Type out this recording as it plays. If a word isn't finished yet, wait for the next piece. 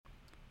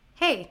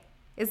Hey,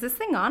 is this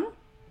thing on?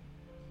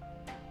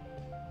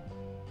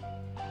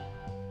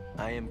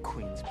 I am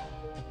Queens.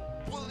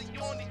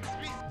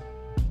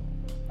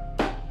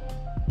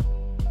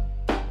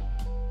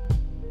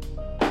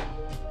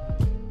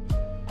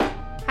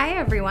 Hi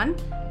everyone,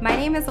 my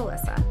name is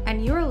Alyssa,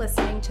 and you are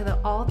listening to the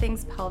All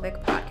Things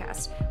Pelvic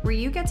podcast, where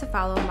you get to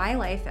follow my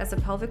life as a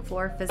pelvic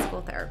floor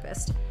physical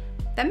therapist.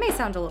 That may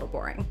sound a little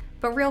boring,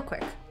 but real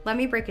quick, let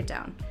me break it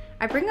down.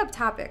 I bring up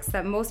topics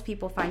that most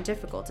people find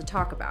difficult to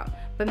talk about,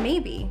 but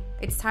maybe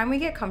it's time we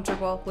get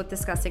comfortable with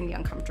discussing the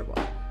uncomfortable.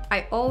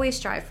 I always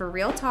strive for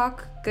real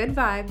talk, good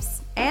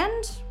vibes,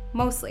 and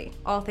mostly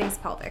all things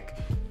pelvic.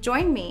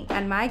 Join me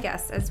and my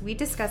guests as we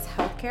discuss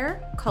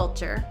healthcare,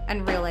 culture,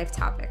 and real life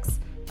topics.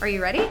 Are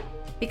you ready?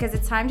 Because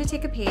it's time to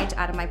take a page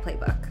out of my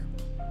playbook.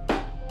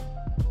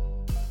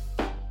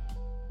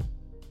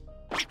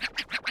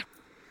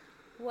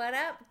 What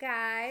up,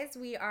 guys?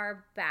 We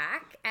are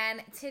back,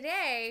 and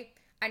today,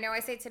 I know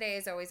I say today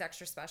is always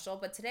extra special,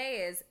 but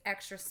today is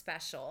extra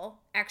special,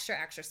 extra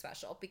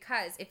special,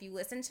 because if you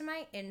listen to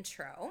my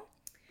intro,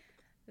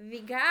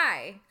 the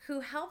guy who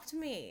helped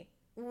me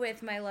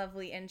with my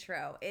lovely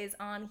intro is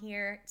on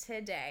here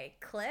today.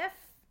 Cliff,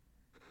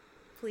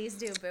 please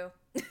do, boo.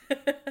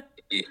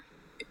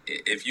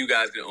 If you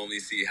guys can only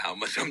see how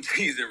much I'm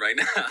teasing right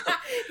now.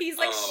 He's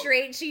like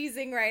straight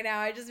cheesing right now.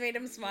 I just made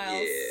him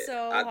smile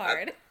so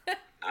hard.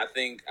 I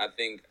think I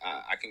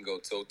can go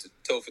toe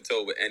for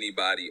toe with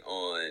anybody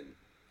on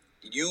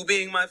you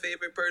being my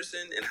favorite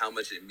person and how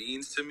much it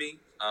means to me.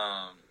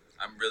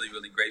 I'm really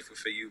grateful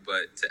for you,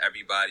 but to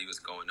everybody, what's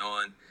going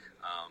on?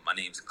 My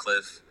name's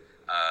Cliff.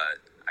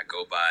 I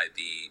go by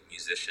the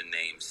musician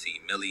name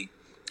C. Millie.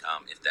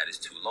 If that is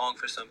too long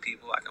for some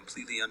people, I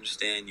completely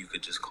understand. You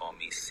could just call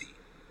me C.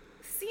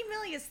 C.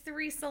 Millie is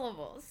 3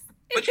 syllables.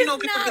 But you know,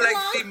 people be like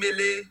C.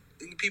 Millie.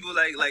 People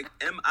like Millie.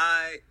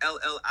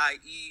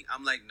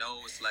 I'm like, no,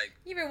 it's like.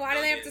 Yeah, but why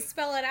do they have to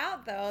spell it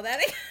out though? That.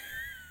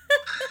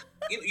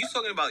 You're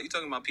talking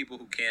about people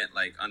who can't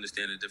like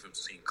understand the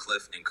difference between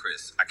Cliff and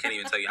Chris. I can't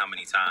even tell you how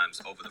many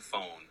times over the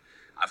phone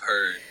I've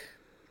heard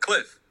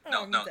Cliff.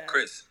 No,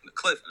 Chris.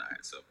 Cliff. All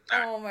right, so.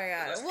 Oh my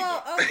God.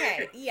 Well,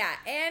 okay. Yeah.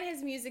 And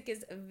his music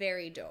is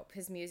very dope.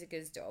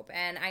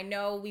 And I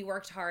know we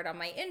worked hard on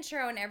my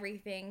intro and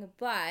everything,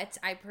 but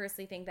I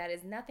personally think that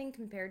is nothing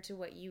compared to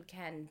what you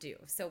can do.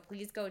 So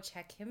please go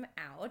check him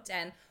out.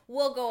 And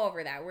we'll go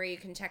over that, where you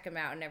can check him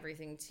out and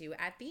everything too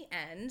at the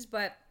end.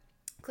 But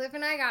Cliff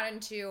and I got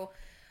into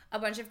a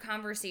bunch of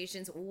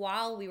conversations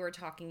while we were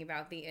talking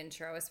about the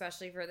intro,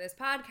 especially for this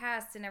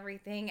podcast and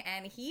everything.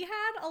 And he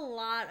had a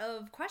lot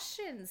of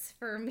questions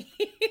for me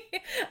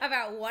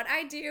about what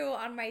I do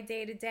on my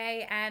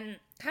day-to-day and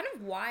kind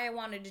of why I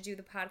wanted to do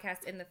the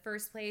podcast in the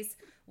first place,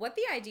 what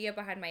the idea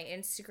behind my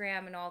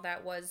Instagram and all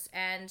that was.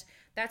 And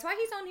that's why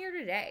he's on here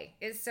today,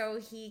 is so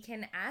he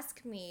can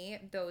ask me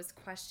those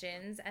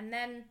questions. And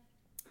then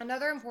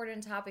another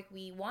important topic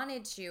we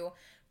wanted to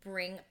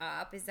bring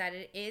up is that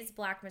it is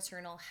Black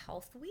Maternal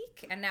Health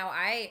Week. And now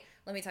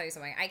let me tell you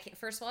something.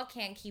 First of all,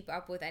 can't keep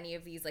up with any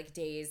of these like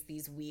days,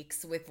 these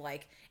weeks with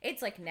like,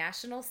 it's like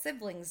National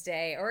Siblings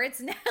Day or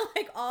it's now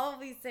like all of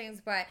these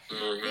things. But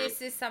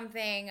this is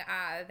something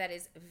that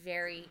is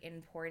very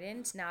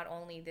important, not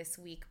only this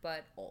week,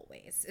 but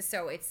always.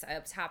 So it's a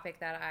topic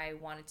that I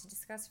wanted to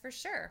discuss for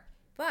sure.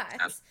 But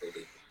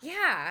absolutely.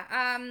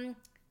 Yeah.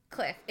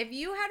 Cliff, if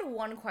you had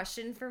one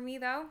question for me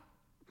though,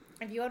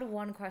 if you had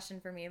one question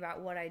for me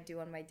about what I do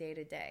on my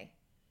day-to-day,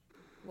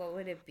 what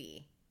would it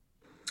be?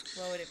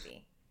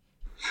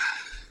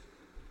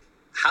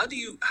 How do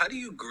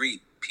you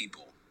greet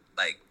people?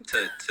 Like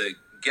to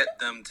get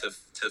them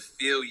to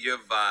feel your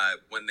vibe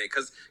when they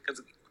cuz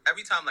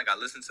every time like I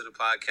listen to the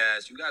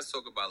podcast, you guys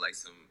talk about like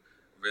some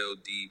real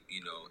deep,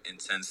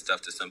 intense stuff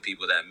to some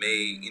people that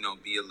may,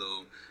 be a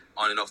little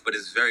on and off, but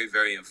it's very,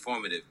 very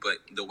informative. But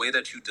the way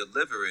that you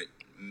deliver it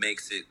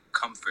makes it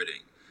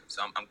comforting.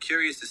 So I'm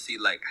curious to see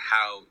like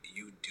how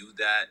you do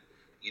that,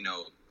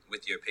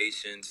 with your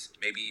patients,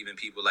 maybe even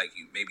people like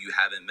you, maybe you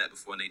haven't met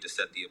before and they just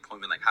set the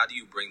appointment. Like, how do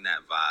you bring that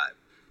vibe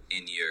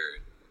in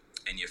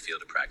your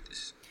field of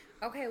practice?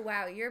 Okay,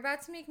 wow, you're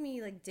about to make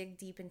me like dig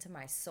deep into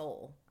my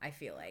soul, I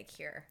feel like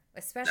here.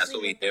 Especially that's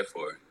what we're here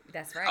for.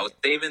 That's right. I was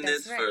saving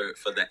this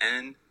for the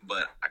end,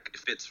 but it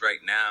fits right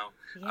now.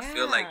 Yeah. I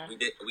feel like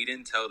we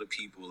didn't tell the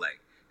people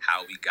like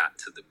how we got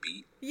to the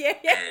beat. Yeah.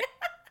 And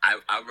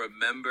I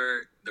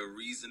remember the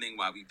reasoning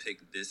why we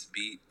picked this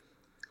beat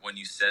when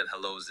you said,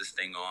 hello, is this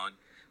thing on?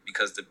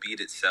 Because the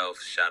beat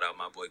itself, shout out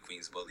my boy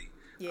Queens Bully.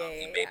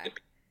 It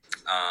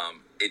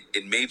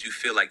made you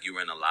feel like you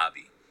were in a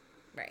lobby.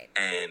 Right.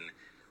 And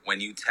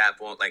when you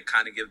tap on, like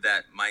kind of give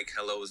that mic,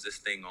 hello, is this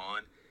thing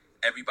on?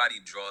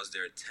 Everybody draws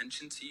their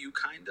attention to you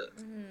kind of.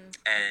 Mm-hmm.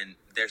 And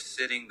they're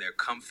sitting, they're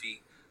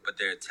comfy, but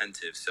they're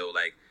attentive. So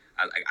like,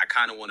 I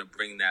kind of want to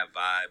bring that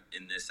vibe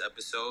in this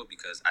episode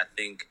because I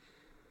think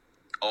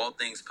all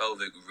things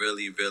pelvic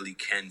really, really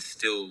can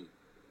still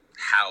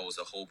house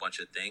a whole bunch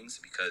of things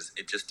because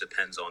it just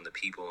depends on the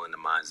people and the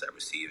minds that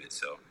receive it.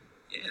 So,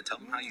 yeah, tell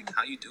them how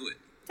you do it.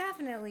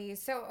 Definitely.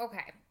 So,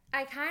 okay.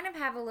 I kind of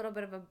have a little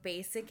bit of a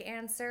basic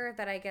answer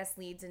that I guess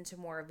leads into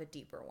more of a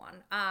deeper one.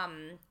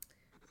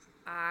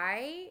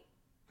 I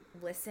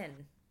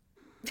listen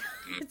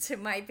to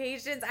my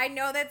patients. I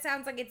know that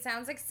sounds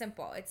like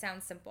simple. It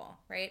sounds simple,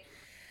 right?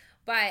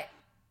 But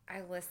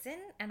I listen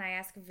and I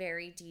ask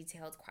very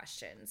detailed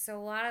questions. So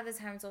a lot of the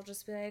times I'll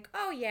just be like,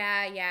 "Oh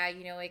yeah,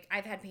 like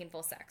I've had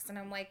painful sex." And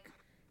I'm like,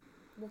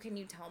 "Well, can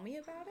you tell me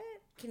about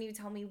it? Can you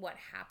tell me what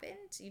happened?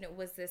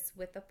 Was this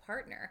with a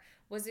partner?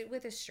 Was it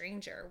with a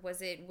stranger?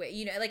 Was it with,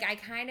 like I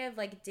kind of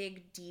like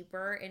dig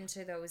deeper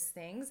into those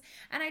things,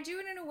 and I do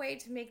it in a way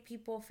to make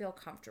people feel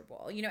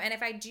comfortable, and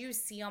if I do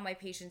see on my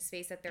patient's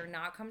face that they're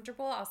not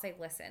comfortable, I'll say,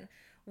 "Listen,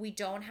 we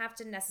don't have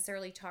to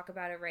necessarily talk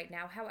about it right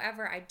now.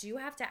 However, I do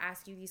have to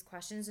ask you these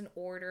questions in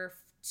order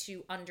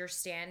to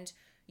understand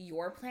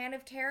your plan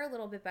of care a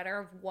little bit better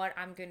of what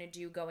I'm going to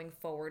do going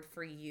forward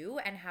for you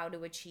and how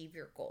to achieve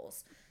your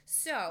goals."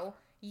 So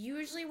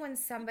usually when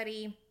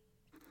somebody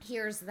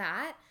hears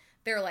that,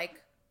 they're like,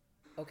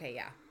 "Okay,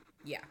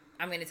 yeah,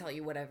 I'm going to tell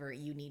you whatever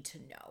you need to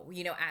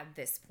know, at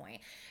this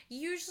point."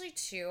 Usually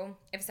too,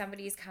 if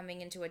somebody's coming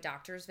into a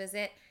doctor's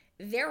visit,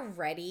 they're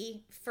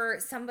ready for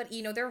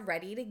somebody, they're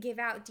ready to give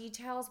out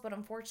details, but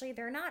unfortunately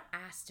they're not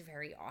asked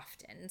very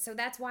often. So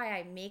that's why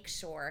I make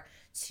sure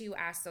to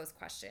ask those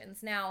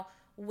questions. Now,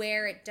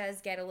 where it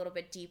does get a little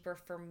bit deeper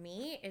for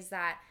me is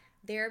that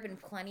there have been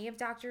plenty of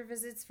doctor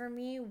visits for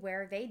me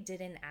where they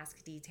didn't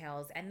ask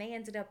details and they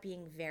ended up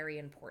being very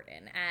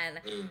important.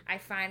 And I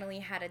finally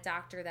had a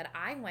doctor that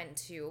I went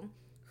to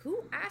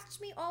who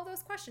asked me all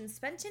those questions,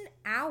 spent an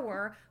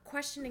hour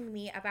questioning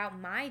me about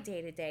my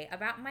day-to-day,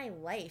 about my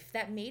life,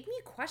 that made me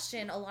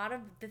question a lot of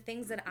the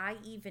things that I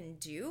even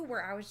do,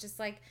 where I was just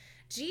like,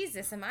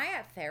 Jesus, am I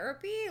at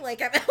therapy?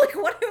 Like, I'm like,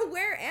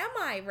 where am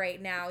I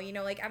right now?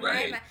 Like, am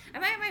I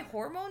at my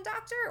hormone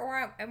doctor,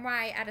 or am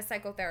I at a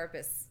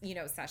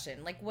psychotherapist,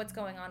 session? Like, what's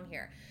going on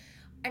here?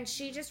 And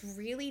she just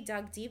really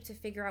dug deep to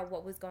figure out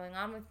what was going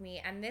on with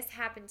me. And this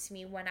happened to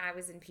me when I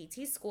was in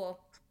PT school.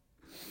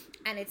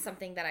 And it's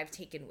something that I've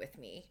taken with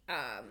me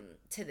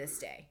to this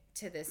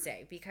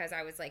day, because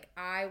I was like,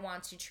 I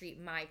want to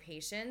treat my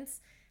patients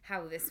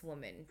how this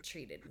woman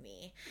treated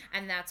me.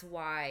 And that's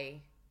why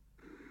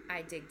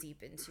I dig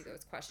deep into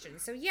those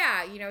questions. So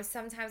yeah,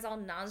 sometimes I'll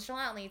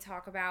nonchalantly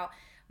talk about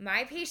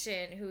my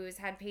patient who's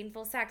had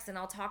painful sex, and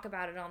I'll talk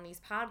about it on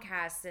these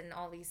podcasts and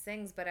all these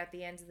things. But at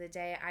the end of the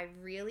day, I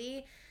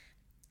really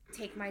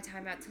take my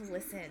time out to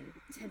listen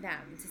to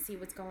them, to see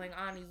what's going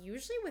on.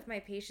 Usually with my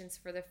patients,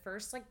 for the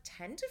first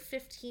 10 to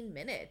 15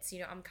 minutes,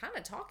 I'm kind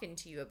of talking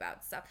to you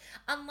about stuff.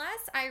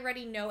 Unless I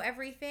already know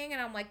everything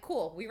and I'm like,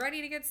 cool, we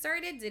ready to get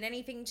started? Did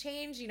anything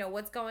change?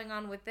 What's going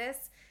on with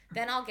this?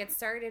 Then I'll get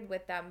started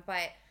with them.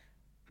 But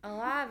a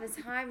lot of the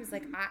times,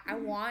 I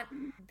want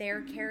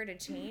their care to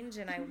change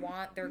and I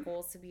want their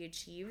goals to be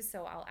achieved.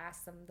 So I'll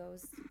ask them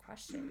those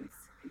questions.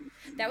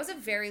 That was a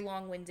very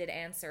long-winded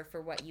answer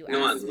for what you asked.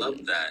 No, I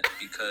love that,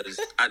 because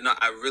I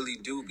really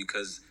do,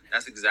 because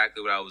that's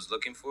exactly what I was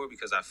looking for.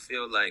 Because I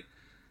feel like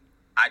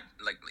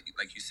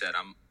like you said,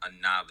 I'm a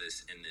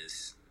novice in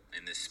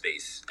this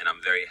space, and I'm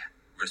very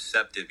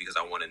receptive because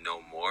I want to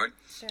know more.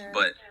 Sure.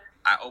 But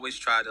I always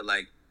try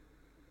to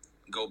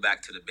go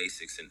back to the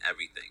basics in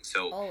everything.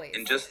 So always.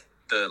 In just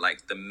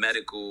the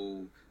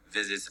medical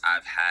visits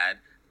I've had,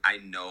 I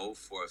know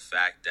for a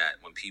fact that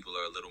when people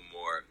are a little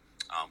more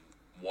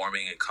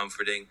warming and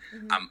comforting,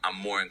 I'm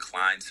more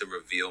inclined to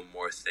reveal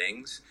more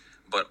things.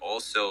 But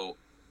also,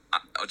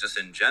 just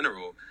in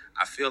general,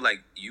 I feel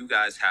like you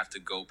guys have to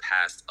go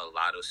past a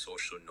lot of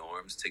social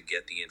norms to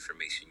get the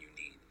information you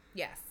need.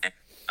 Yes. And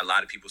a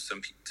lot of people,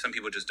 some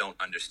people just don't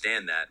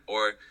understand that,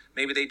 or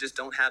maybe they just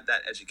don't have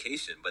that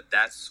education. But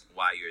that's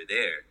why you're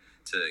there,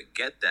 to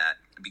get that,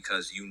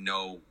 because you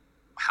know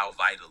how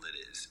vital it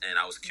is. And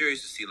I was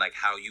curious to see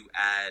how you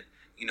add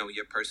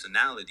your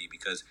personality,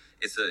 because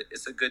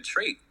it's a good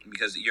trait,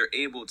 because you're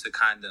able to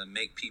kind of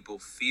make people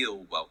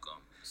feel welcome.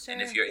 Sure.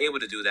 And if you're able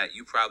to do that,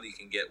 you probably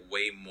can get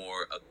way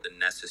more of the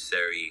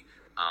necessary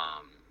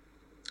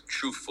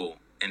truthful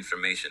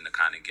information to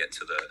kind of get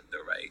to the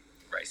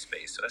right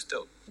space. So that's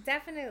dope.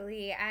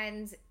 Definitely.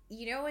 And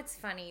it's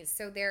funny.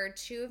 So there are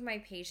two of my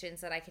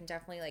patients that I can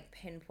definitely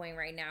pinpoint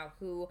right now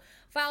who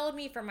followed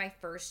me from my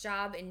first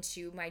job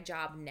into my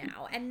job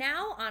now. And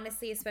now,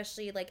 honestly,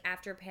 especially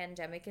after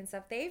pandemic and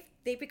stuff, they've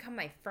become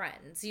my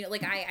friends.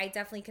 I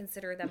definitely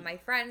consider them my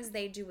friends.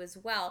 They do as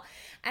well.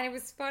 And it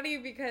was funny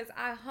because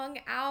I hung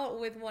out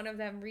with one of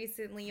them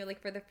recently,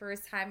 for the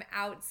first time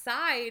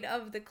outside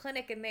of the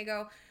clinic, and they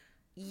go,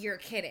 "You're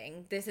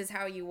kidding. This is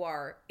how you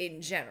are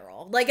in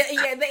general."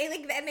 Yeah, and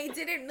they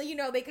didn't,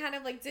 they kind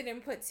of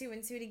didn't put two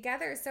and two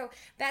together. So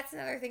that's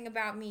another thing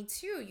about me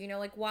too.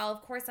 While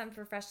of course I'm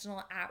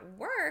professional at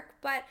work,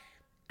 but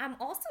I'm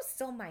also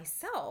still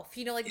myself.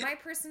 My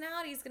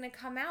personality is going to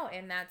come out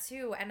in that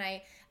too.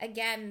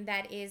 And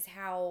that is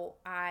how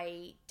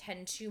I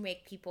tend to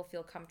make people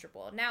feel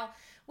comfortable. Now,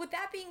 with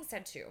that being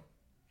said too,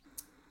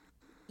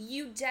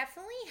 You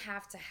definitely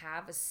have to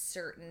have a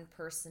certain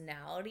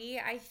personality,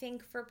 I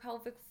think, for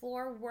pelvic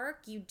floor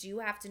work. You do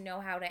have to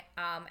know how to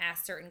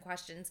ask certain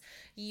questions.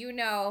 You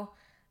know,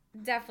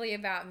 definitely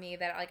about me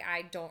that like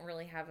I don't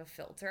really have a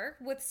filter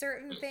with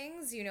certain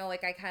things. You know,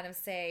 like I kind of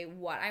say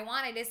what I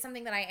want. It is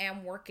something that I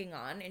am working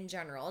on in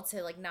general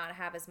to like not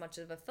have as much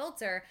of a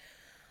filter.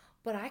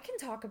 But I can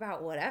talk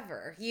about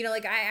whatever. You know,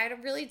 like I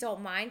really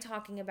don't mind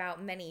talking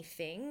about many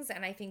things.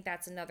 And I think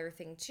that's another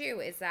thing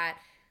too, is that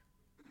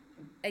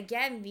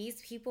again, these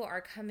people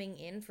are coming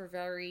in for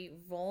very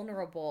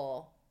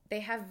vulnerable. They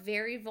have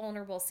very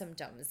vulnerable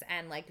symptoms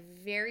and like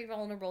very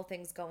vulnerable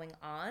things going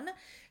on.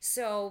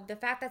 So the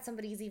fact that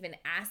somebody's even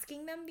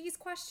asking them these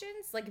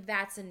questions, like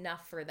that's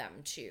enough for them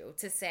to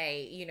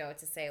say, you know,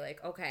 to say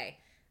like, okay,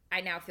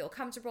 I now feel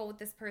comfortable with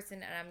this person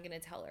and I'm going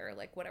to tell her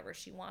like whatever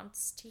she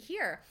wants to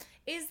hear.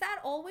 Is that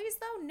always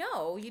though?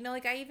 No. You know,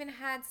 like I even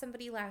had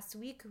somebody last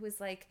week who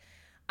was like,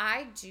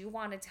 I do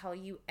want to tell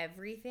you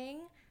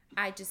everything.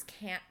 I just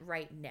can't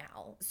right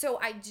now. So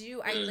I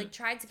like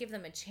tried to give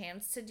them a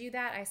chance to do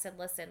that. I said,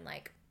 listen,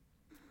 like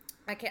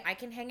I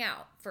can hang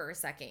out for a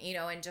second, you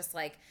know, and just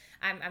like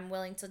I'm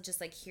willing to just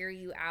like hear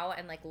you out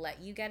and like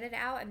let you get it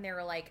out. And they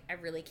were like, I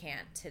really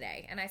can't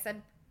today. And I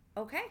said,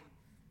 okay.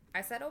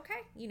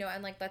 Okay, you know,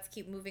 and like let's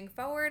keep moving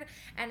forward.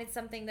 And it's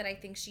something that I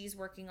think she's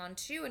working on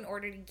too in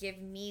order to give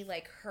me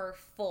like her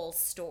full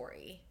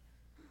story.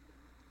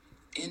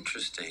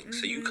 Interesting.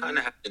 So you kind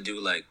of have to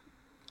do like,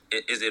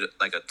 is it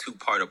like a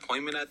 2-part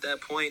appointment at that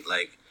point?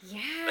 Like,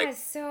 yeah. like,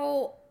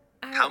 So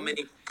how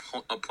many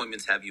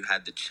appointments have you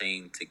had to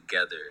chain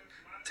together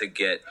to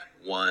get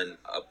one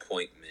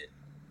appointment?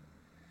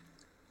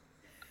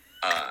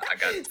 I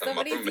got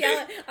somebody's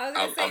yelling. I was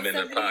gonna I'm say in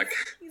the park.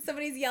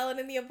 Somebody's yelling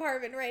in the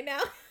apartment right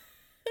now.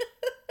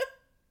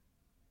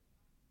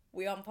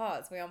 We on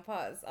pause.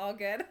 All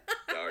good.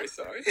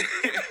 Sorry.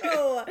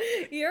 Oh,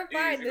 you're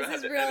fine. You're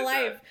This is real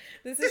life.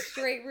 This is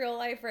straight real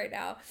life right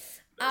now.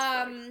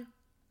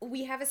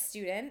 We have a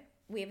student.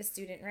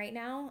 Right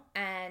now,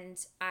 and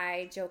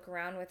I joke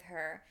around with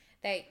her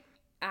that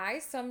I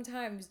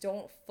sometimes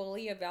don't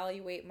fully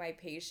evaluate my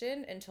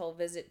patient until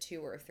visit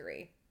 2 or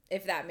 3,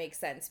 if that makes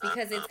sense,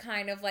 because it's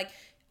kind of like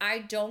I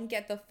don't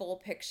get the full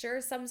picture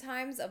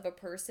sometimes of a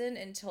person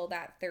until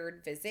that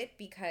 3rd visit,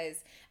 because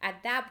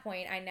at that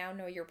point I now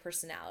know your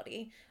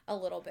personality a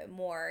little bit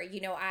more.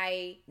 You know,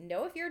 I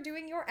know if you're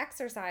doing your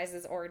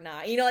exercises or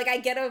not. You know, like I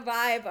get a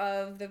vibe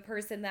of the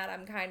person that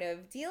I'm kind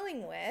of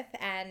dealing with,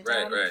 and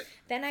right.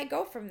 Then I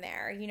go from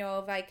there. You know,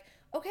 of like,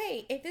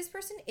 okay, if this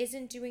person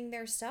isn't doing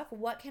their stuff,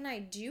 what can I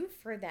do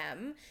for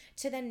them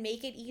to then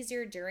make it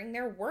easier during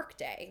their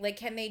workday? Like,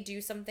 can they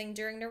do something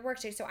during their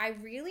workday? So I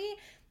really,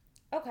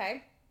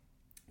 okay,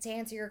 to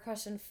answer your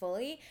question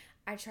fully,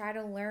 I try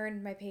to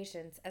learn my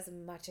patients as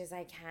much as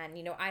I can.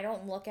 You know, I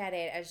don't look at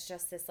it as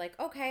just this like,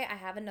 okay, I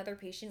have another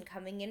patient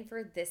coming in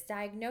for this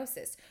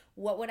diagnosis.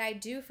 What would I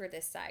do for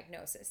this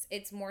diagnosis?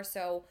 It's more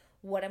so,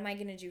 what am I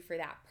going to do for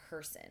that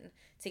person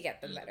to get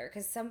them better?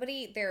 Because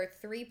there are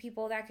 3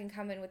 people that can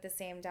come in with the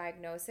same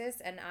diagnosis,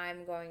 and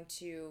I'm going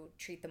to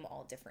treat them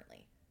all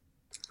differently.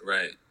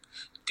 Right.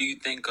 Do you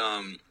think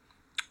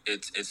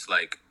it's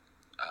like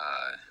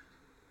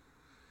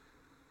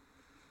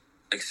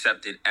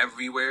accepted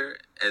everywhere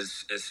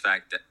as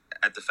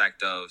the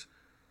fact of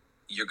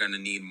you're going to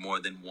need more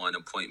than one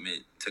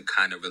appointment to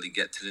kind of really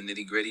get to the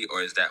nitty gritty,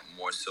 or is that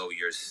more so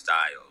your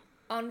style?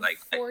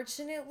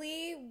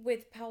 Unfortunately,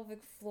 with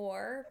pelvic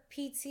floor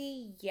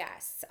PT,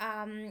 yes.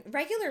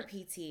 Regular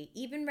PT,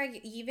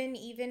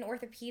 even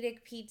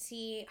orthopedic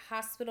PT,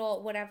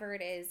 hospital, whatever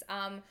it is.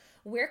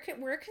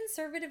 We're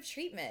conservative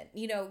treatment.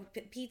 You know,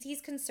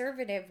 PT's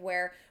conservative,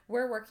 where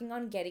we're working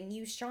on getting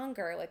you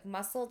stronger. Like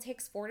muscle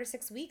takes 4 to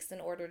 6 weeks in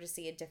order to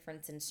see a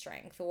difference in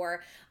strength,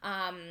 or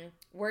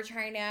we're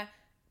trying to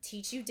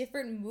teach you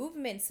different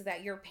movements so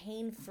that you're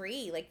pain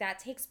free. Like that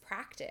takes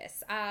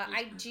practice.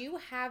 I do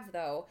have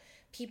though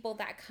people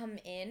that come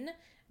in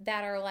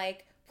that are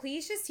like,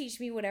 please just teach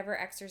me whatever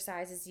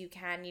exercises you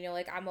can, you know,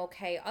 like I'm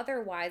okay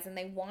otherwise, and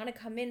they want to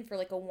come in for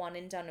like a one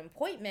and done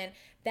appointment.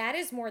 That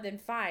is more than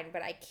fine,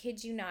 but I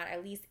kid you not,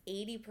 at least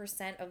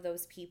 80% of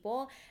those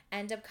people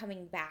end up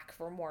coming back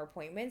for more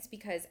appointments,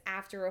 because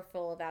after a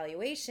full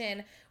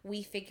evaluation,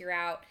 we figure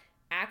out,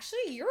 actually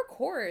your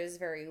core is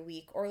very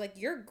weak, or like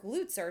your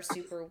glutes are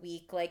super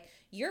weak, like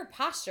your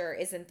posture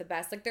isn't the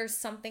best, like there's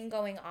something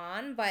going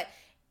on. But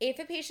if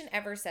a patient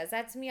ever says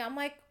that to me, I'm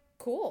like,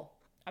 cool,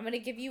 I'm going to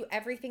give you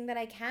everything that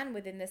I can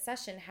within this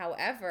session.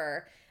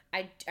 However,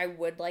 I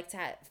would like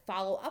to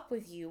follow up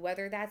with you,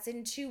 whether that's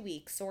in 2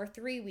 weeks or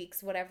 3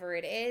 weeks, whatever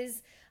it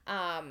is.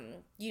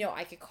 You know,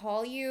 I could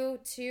call you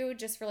too,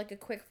 just for like a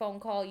quick phone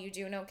call. You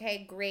doing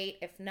okay? Great.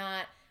 If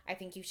not, I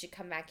think you should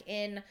come back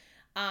in.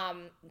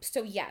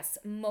 So yes,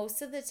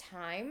 most of the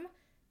time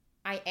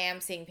I am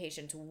seeing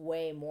patients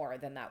way more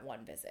than that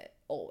one visit.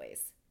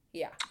 Always.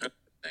 Yeah.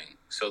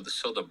 So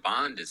the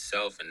bond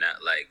itself, and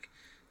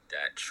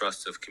that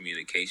trust of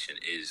communication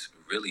is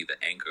really the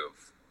anchor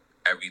of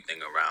everything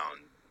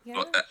around. Yeah.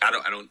 Well, I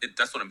don't.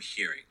 That's what I'm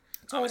hearing.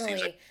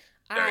 Totally.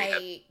 Very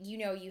heavy.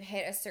 you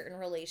hit a certain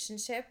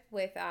relationship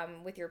with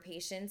your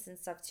patients and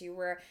stuff too,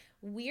 where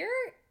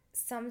we're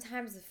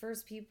sometimes the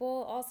first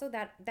people also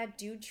that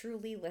do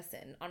truly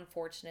listen.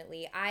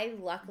 Unfortunately, I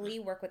luckily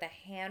work with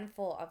a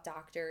handful of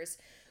doctors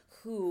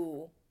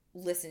who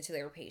listen to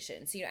their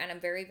patients, and I'm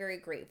very, very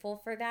grateful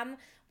for them.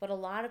 But a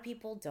lot of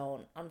people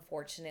don't,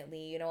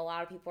 unfortunately. A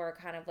lot of people are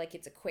kind of like,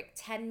 it's a quick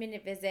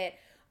 10-minute visit.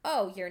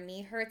 Oh, your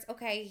knee hurts.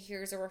 Okay,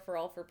 here's a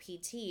referral for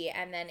PT.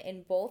 And then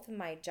in both of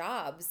my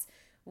jobs,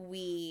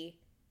 we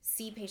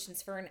see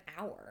patients for an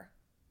hour.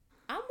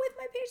 I'm with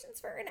my patients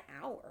for an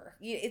hour.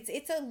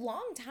 It's a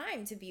long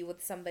time to be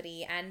with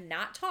somebody and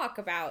not talk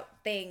about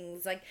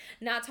things, like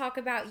not talk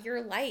about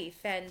your life.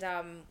 And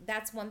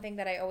that's one thing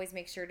that I always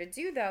make sure to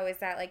do, though, is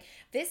that like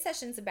this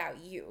session's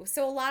about you.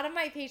 So a lot of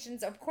my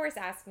patients, of course,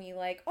 ask me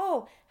like,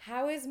 oh,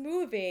 how is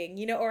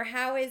moving, or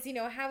how is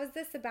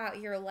this about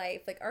your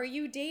life? Like, are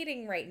you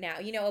dating right now?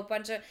 A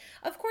bunch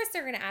of course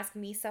they're going to ask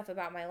me stuff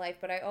about my life,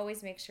 but I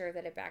always make sure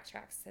that it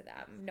backtracks to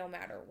them no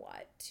matter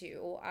what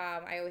too.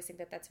 I always think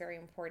that that's very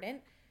important.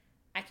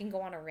 I can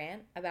go on a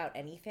rant about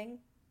anything,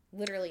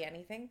 literally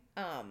anything.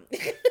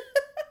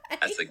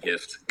 That's a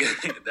gift.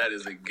 That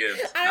is a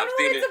gift. I don't know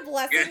if it's a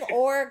blessing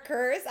or a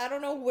curse. I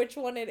don't know which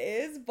one it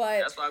is, but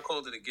that's why I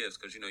called it a gift,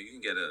 because you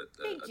can get a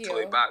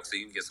toy box, so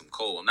you can get some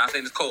coal. I'm not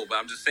saying it's cold, but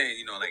I'm just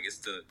saying, like it's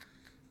the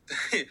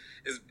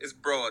it's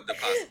broad, the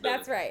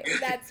possibility.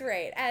 That's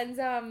right.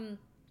 And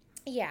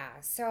yeah,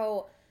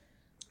 so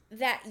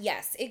that,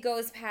 yes, it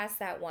goes past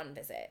that one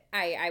visit.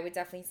 I would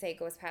definitely say it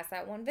goes past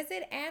that one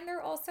visit, and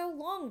they're also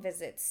long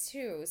visits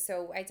too.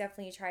 So I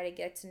definitely try to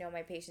get to know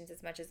my patients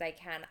as much as I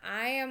can.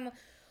 I am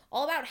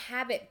all about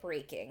habit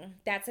breaking.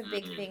 That's a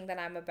big thing that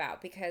I'm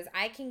about, because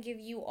I can give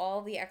you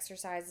all the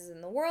exercises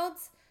in the world,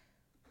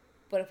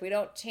 but if we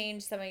don't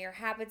change some of your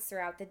habits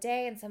throughout the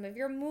day and some of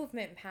your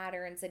movement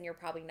patterns, then you're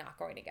probably not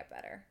going to get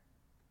better.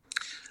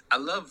 I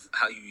love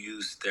how you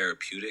use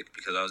therapeutic,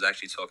 because I was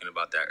actually talking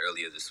about that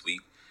earlier this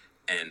week.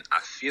 And I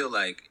feel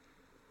like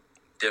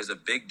there's a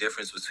big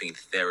difference between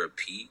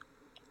therapy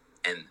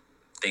and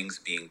things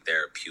being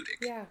therapeutic.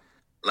 Yeah.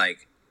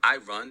 Like, I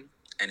run,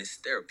 and it's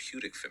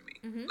therapeutic for me.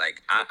 Mm-hmm.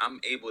 Like,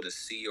 I'm able to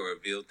see or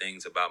reveal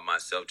things about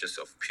myself just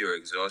of pure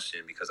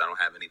exhaustion, because I don't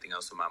have anything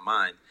else in my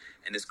mind.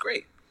 And it's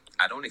great.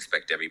 I don't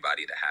expect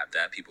everybody to have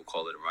that. People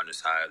call it a runner's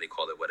high, or they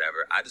call it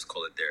whatever. I just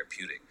call it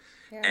therapeutic.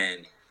 Yeah.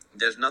 And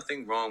there's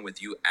nothing wrong with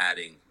you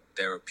adding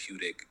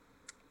therapeutic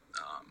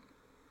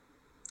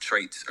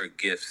traits or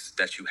gifts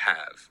that you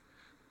have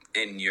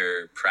in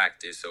your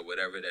practice or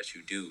whatever that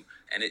you do.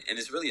 And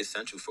it's really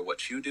essential for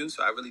what you do.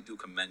 So I really do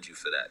commend you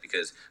for that,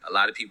 because a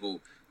lot of people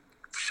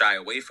shy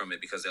away from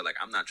it because they're like,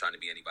 I'm not trying to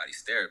be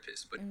anybody's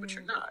therapist, but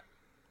you're not.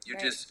 You're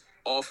just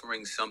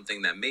offering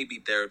something that may be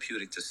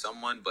therapeutic to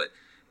someone, but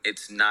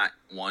it's not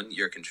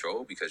your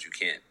control, because you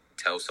can't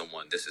tell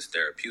someone this is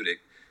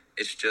therapeutic.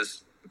 It's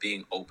just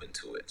being open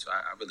to it. So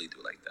I really do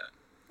like that.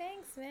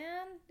 Thanks,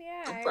 man.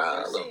 Yeah, no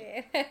problem.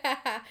 I appreciate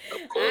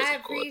it. Of course,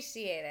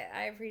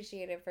 I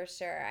appreciate it for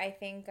sure. I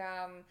think,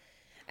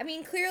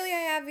 clearly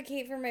I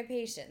advocate for my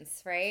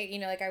patients, right?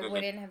 Like I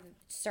wouldn't have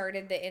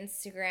started the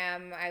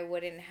Instagram. I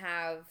wouldn't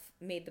have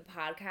made the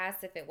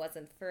podcast if it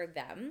wasn't for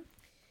them.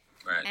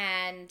 Right.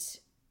 And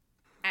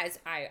as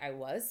I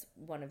was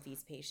one of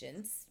these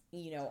patients,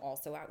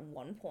 also at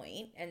one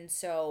point. And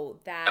so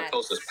that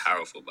post was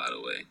powerful, by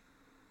the way.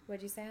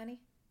 What'd you say, honey?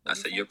 I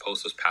said your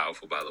post was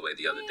powerful, by the way,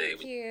 the other day.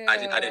 Thank you.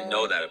 I didn't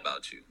know that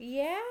about you.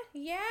 Yeah,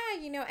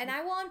 and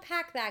I will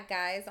unpack that,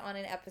 guys, on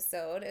an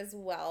episode as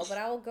well. But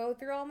I will go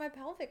through all my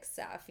pelvic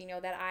stuff,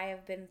 that I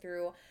have been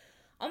through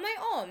on my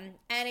own.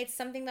 And it's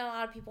something that a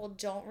lot of people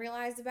don't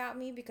realize about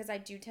me, because I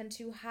do tend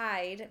to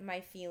hide my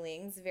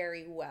feelings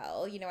very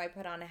well. I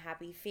put on a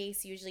happy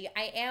face usually.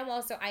 I am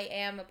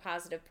a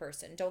positive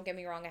person. Don't get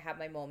me wrong. I have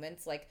my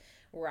moments like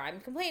where I'm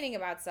complaining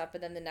about stuff,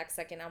 but then the next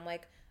second I'm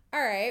like, all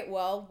right,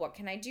 well, what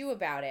can I do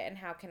about it, and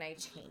how can I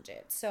change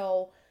it?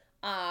 So,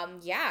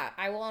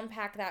 I will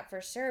unpack that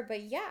for sure.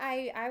 But yeah,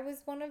 I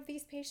was one of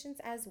these patients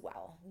as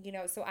well,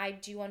 so I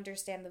do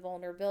understand the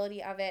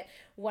vulnerability of it.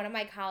 One of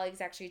my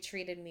colleagues actually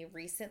treated me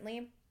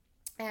recently,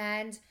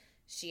 and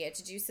she had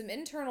to do some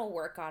internal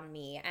work on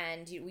me.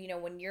 And,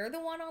 when you're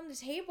the one on the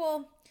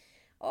table,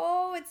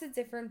 oh, it's a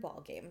different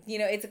ballgame.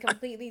 It's a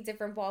completely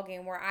different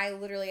ballgame, where I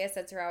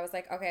said to her, I was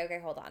like, okay,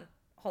 hold on.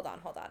 So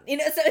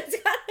it's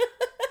kind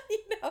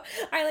of,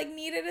 I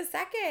needed a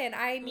second.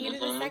 I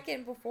needed a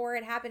second before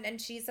it happened. And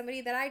she's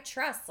somebody that I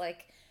trust,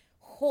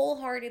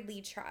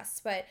 wholeheartedly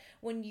trust. But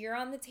when you're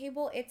on the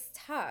table, it's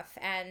tough.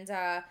 And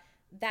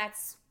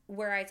that's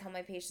where I tell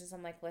my patients,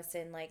 I'm like,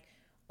 listen,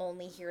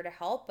 only here to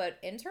help. But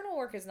internal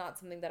work is not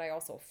something that I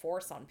also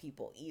force on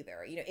people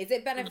either. Is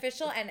it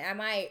beneficial? And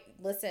I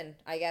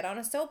get on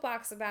a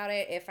soapbox about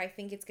it if I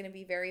think it's going to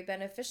be very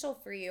beneficial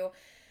for you.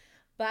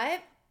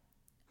 But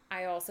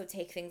I also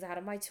take things out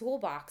of my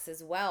toolbox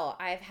as well.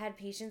 I've had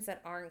patients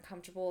that aren't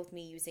comfortable with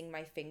me using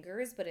my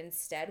fingers, but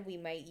instead we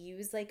might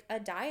use a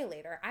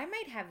dilator. I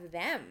might have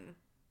them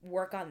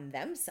work on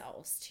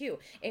themselves too.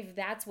 If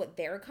that's what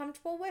they're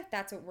comfortable with,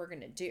 that's what we're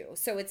going to do.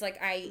 So it's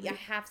like I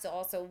have to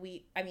also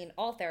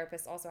all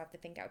therapists also have to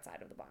think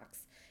outside of the box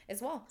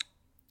as well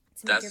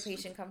to make your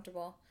patient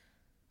comfortable.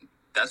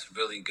 That's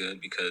really good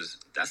because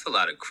that's a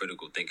lot of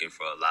critical thinking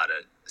for a lot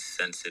of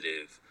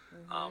sensitive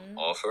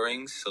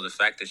offerings. So the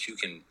fact that you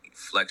can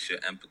flex your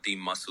empathy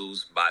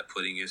muscles by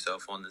putting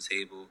yourself on the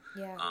table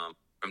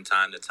from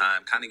time to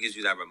time kind of gives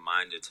you that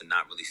reminder to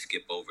not really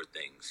skip over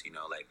things. You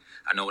know, like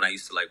I know when I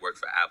used to like work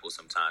for Apple,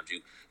 sometimes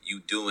you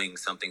doing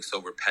something so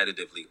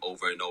repetitively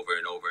over and over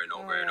and over and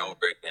over and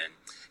over again,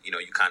 you know,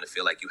 you kind of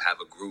feel like you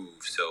have a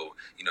groove. So,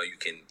 you know, you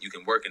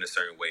can work in a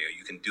certain way, or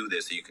you can do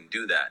this or you can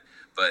do that.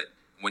 But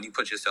when you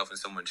put yourself in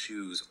someone's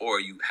shoes or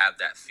you have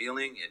that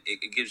feeling,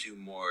 it gives you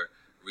more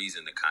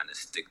reason to kind of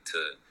stick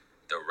to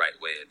the right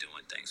way of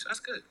doing things. So that's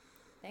good.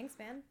 Thanks,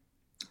 man.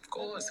 Of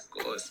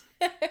course.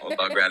 All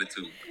about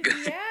gratitude.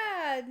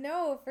 Yeah,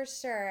 no, for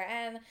sure.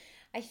 And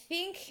I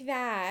think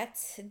that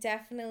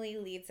definitely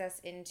leads us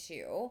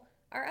into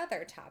our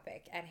other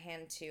topic at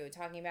hand too,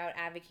 talking about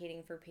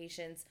advocating for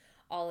patients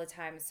all the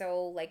time.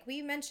 So like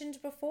we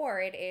mentioned before,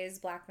 it is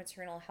Black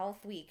Maternal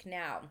Health Week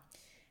now.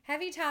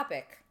 Heavy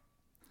topic,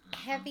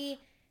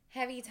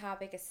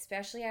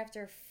 especially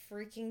after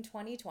freaking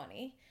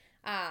 2020.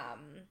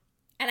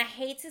 And I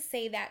hate to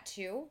say that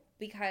too,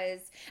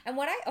 because, I'm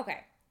going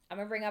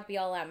to bring up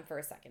BLM for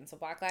a second. So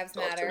Black Lives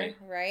Matter,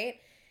 right?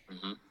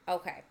 Mm-hmm.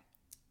 Okay.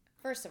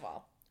 First of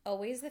all,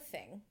 always the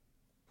thing.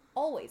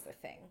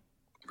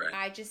 Right.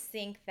 I just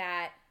think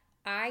that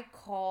I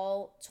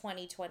call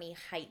 2020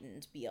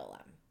 heightened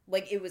BLM.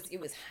 Like it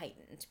was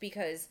heightened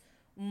because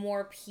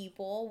more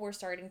people were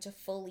starting to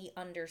fully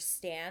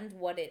understand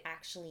what it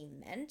actually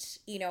meant.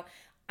 You know,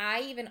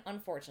 I even,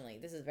 unfortunately,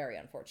 this is very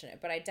unfortunate,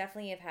 but I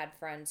definitely have had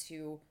friends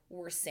who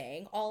were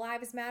saying all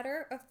lives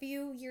matter a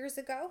few years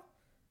ago,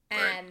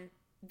 and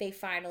they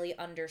finally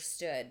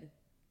understood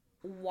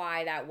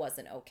why that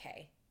wasn't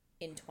okay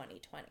in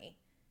 2020,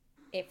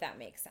 if that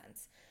makes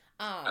sense.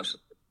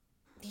 Absolutely.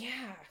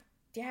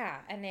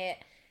 Yeah, and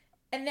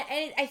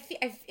I feel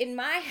in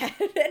my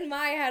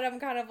head, I'm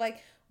kind of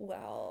like,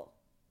 well,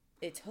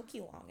 it took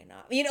you long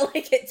enough, you know,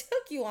 like it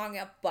took you long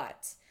enough,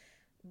 but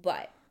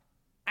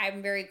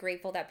I'm very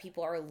grateful that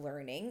people are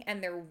learning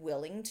and they're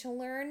willing to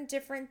learn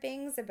different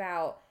things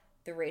about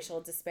the racial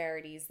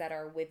disparities that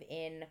are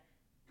within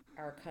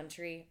our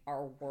country,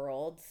 our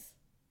world,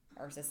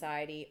 our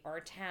society, our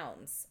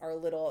towns, our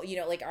little, you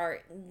know, like our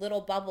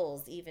little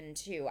bubbles even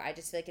too. I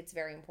just feel like it's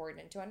very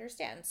important to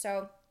understand.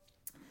 So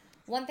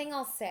one thing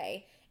I'll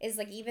say is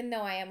like, even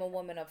though I am a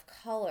woman of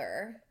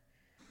color,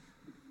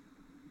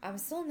 I'm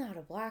still not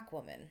a Black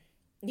woman.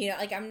 You know,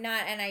 like I'm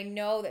not, and I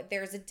know that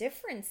there's a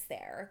difference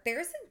there.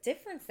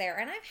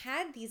 And I've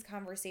had these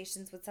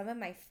conversations with some of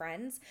my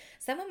friends,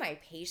 some of my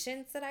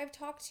patients that I've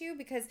talked to,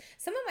 because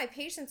some of my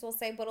patients will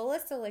say, but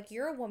Alyssa, like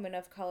you're a woman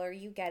of color,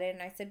 you get it.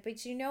 And I said,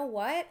 but you know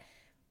what?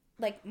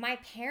 Like my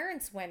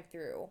parents went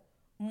through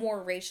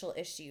more racial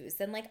issues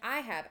than like I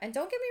have. And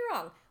don't get me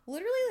wrong,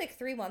 literally like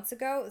 3 months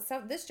ago,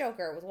 this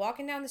joker was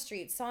walking down the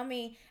street, saw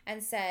me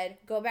and said,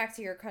 go back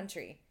to your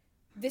country.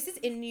 This is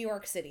in New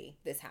York City.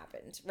 This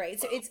happened,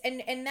 right? So it's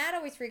and that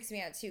always freaks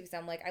me out too, because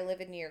I'm like, I live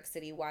in New York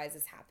City. Why is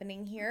this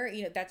happening here?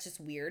 You know, that's just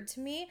weird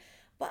to me.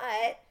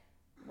 But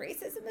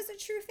racism is a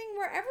true thing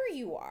wherever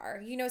you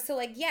are. You know, so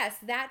like yes,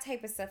 that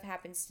type of stuff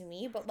happens to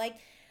me. But like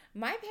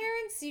my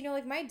parents, you know,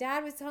 like my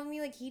dad was telling me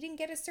like he didn't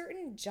get a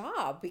certain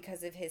job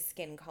because of his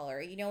skin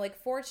color. You know,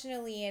 like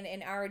fortunately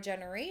in our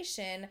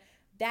generation,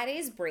 that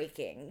is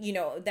breaking, you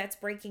know, that's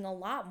breaking a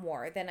lot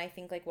more than I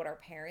think like what our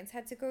parents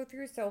had to go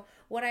through. So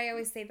what I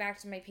always say back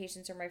to my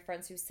patients or my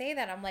friends who say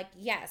that, I'm like,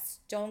 yes,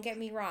 don't get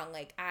me wrong.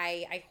 Like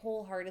I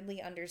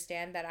wholeheartedly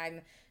understand that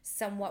I'm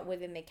somewhat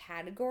within the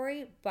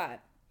category, but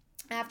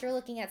after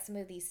looking at some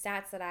of these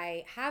stats that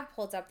I have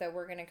pulled up that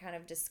we're going to kind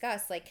of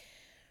discuss, like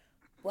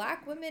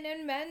Black women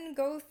and men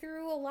go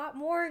through a lot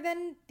more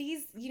than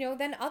these, you know,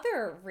 than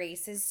other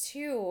races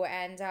too.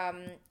 And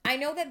I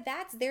know that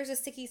there's a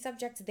sticky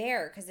subject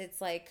there because it's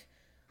like,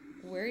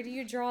 where do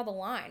you draw the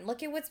line?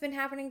 Look at what's been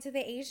happening to the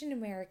Asian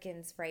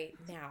Americans right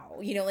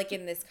now, you know, like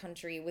in this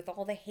country with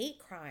all the hate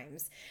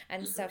crimes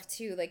and stuff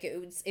too. Like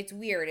it's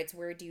weird. It's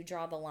where do you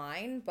draw the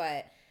line?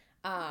 But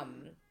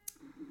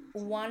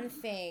one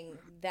thing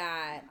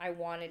that I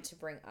wanted to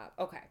bring up.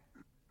 Okay.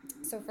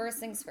 So first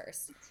things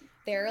first,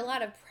 there are a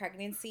lot of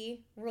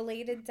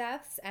pregnancy-related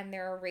deaths, and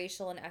there are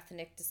racial and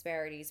ethnic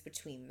disparities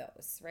between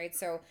those, right?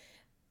 So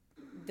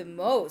the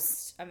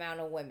most amount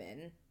of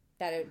women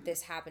that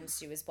this happens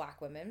to is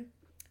Black women.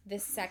 The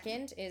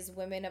second is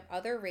women of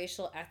other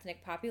racial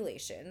ethnic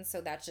populations,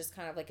 so that's just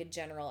kind of like a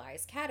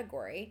generalized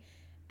category.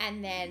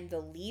 And then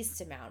the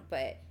least amount,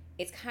 but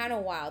it's kind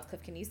of wild.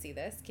 Cliff, can you see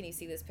this? Can you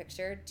see this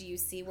picture? Do you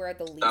see where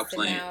the least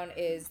amount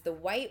is the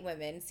white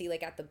women? See,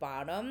 like at the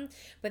bottom?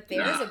 But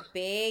there's a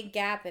big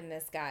gap in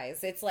this,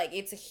 guys. It's like,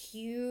 it's a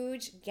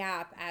huge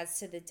gap as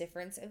to the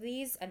difference of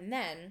these. And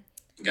then...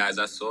 Guys,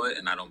 I saw it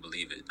and I don't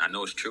believe it. I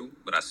know it's true,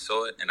 but I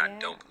saw it and I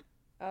don't.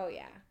 Oh,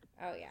 yeah.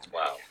 Oh, yeah.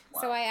 Wow.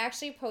 So I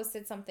actually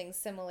posted something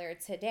similar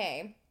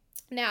today.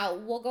 Now,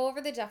 we'll go over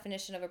the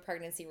definition of a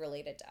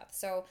pregnancy-related death.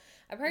 So,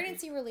 a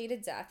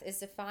pregnancy-related death is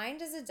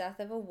defined as a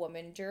death of a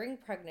woman during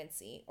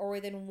pregnancy or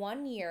within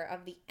 1 year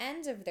of the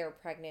end of their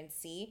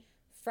pregnancy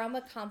from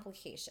a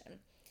complication.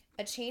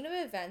 A chain of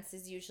events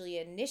is usually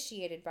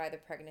initiated by the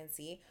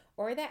pregnancy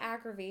or the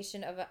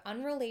aggravation of an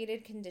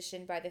unrelated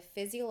condition by the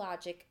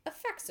physiologic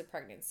effects of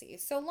pregnancy.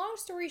 So, long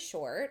story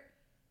short,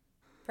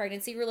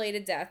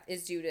 pregnancy-related death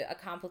is due to a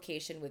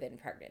complication within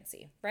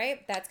pregnancy,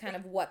 right? That's kind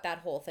of what that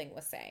whole thing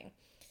was saying.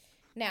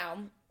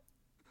 Now,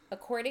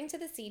 according to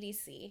the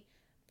CDC,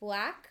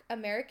 Black,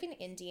 American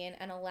Indian,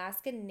 and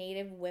Alaska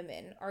Native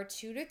women are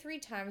 2 to 3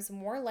 times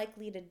more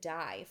likely to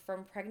die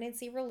from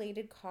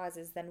pregnancy-related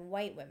causes than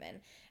white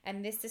women,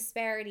 and this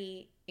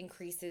disparity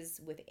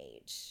increases with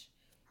age.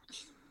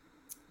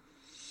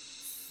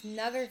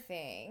 Another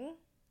thing,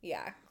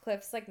 yeah,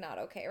 Cliff's like not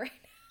okay right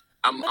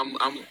now.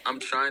 I'm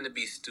trying to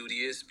be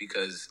studious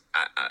because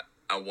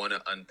I want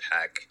to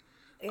unpack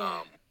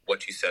Yeah.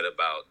 what you said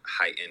about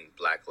heightened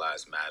Black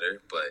Lives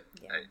Matter, but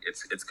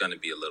it's going to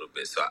be a little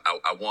bit. So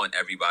I want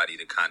everybody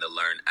to kind of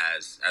learn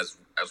as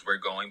we're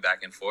going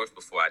back and forth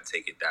before I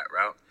take it that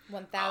route.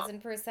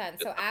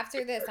 1000%. So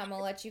after this, I'm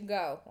gonna let you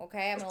go.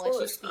 Okay, I'm gonna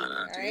let you speak.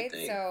 All right.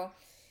 So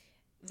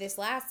this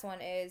last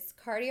one is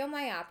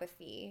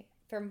cardiomyopathy,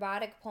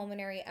 thrombotic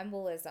pulmonary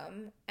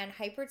embolism, and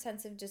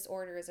hypertensive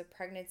disorders of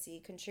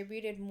pregnancy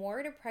contributed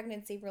more to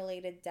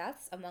pregnancy-related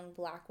deaths among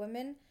Black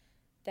women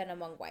than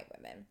among white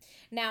women.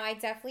 Now, I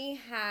definitely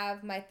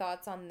have my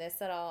thoughts on this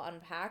that I'll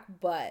unpack,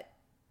 but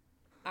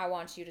I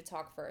want you to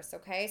talk first,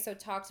 okay? So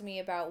talk to me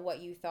about what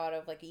you thought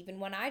of, like, even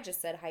when I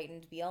just said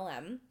heightened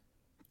BLM,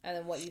 and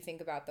then what you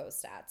think about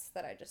those stats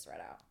that I just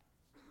read out.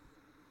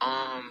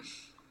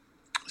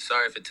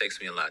 Sorry if it takes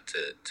me a lot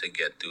to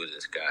get through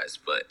this, guys,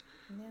 but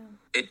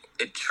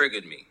it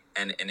triggered me,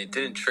 and it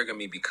didn't trigger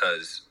me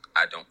because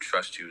I don't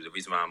trust you. The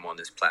reason why I'm on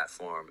this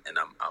platform and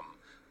I'm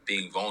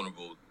being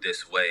vulnerable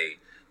this way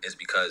is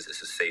because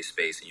it's a safe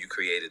space and you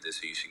created this,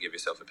 so you should give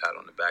yourself a pat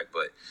on the back.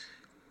 But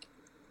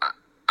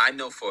I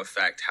know for a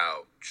fact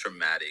how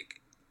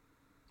traumatic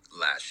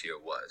last year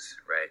was,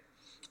 right?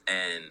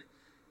 And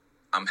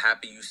I'm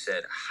happy you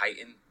said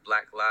heightened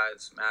Black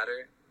Lives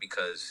Matter,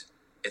 because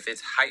if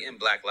it's heightened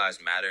Black Lives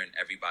Matter and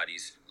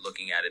everybody's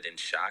looking at it in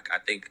shock, I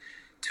think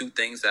 2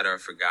 things that are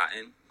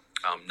forgotten.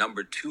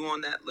 Number 2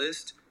 on that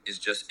list is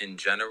just in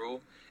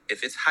general,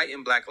 if it's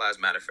heightened Black Lives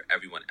Matter for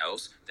everyone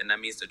else, then that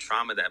means the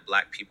trauma that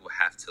Black people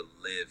have to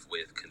live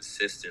with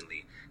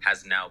consistently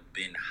has now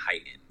been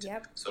heightened.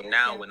 Yep. So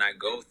now when I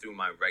go through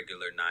my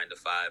regular 9 to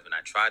 5 and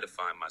I try to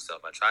find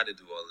myself, I try to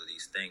do all of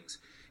these things,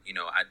 you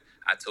know,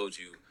 I told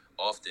you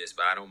off this,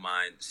 but I don't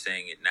mind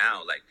saying it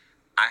now. Like,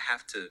 I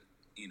have to,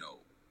 you know,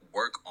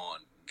 work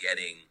on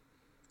getting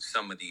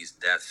some of these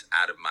deaths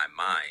out of my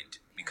mind,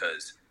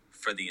 because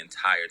for the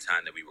entire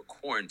time that we were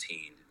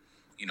quarantined,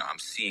 you know, I'm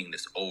seeing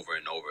this over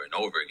and over and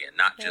over again,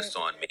 not just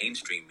on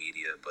mainstream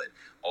media, but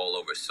all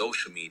over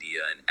social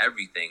media and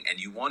everything. And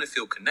you want to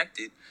feel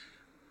connected,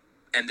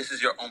 and this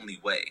is your only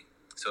way.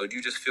 So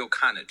you just feel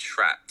kind of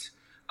trapped.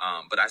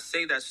 But I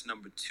say that's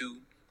number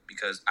 2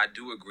 because I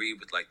do agree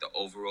with like the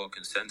overall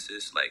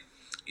consensus. Like,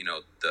 you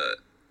know,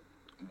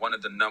 one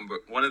of the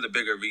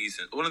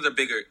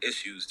bigger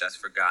issues that's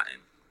forgotten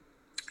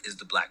is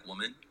the Black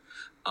woman.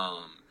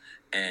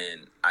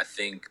 And I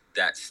think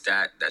that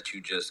stat that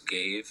you just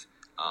gave,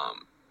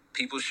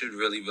 people should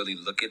really, really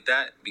look at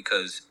that,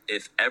 because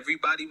if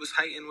everybody was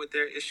heightened with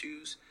their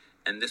issues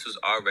and this was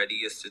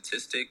already a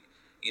statistic,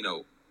 you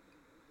know,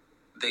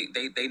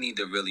 they need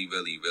to really,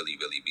 really, really,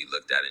 really be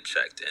looked at and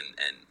checked,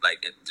 and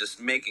like just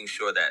making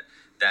sure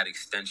that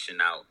extension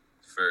out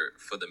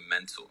for the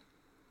mental,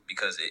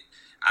 because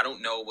I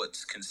don't know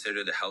what's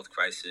considered a health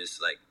crisis.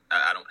 Like,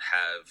 I don't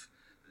have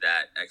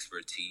that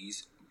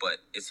expertise, but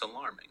it's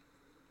alarming.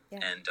 Yeah.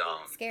 And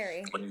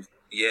scary.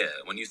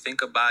 When you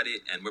think about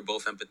it, and we're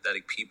both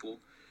empathetic people,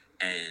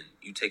 and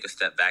you take a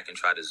step back and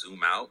try to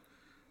zoom out,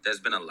 there's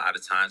been a lot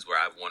of times where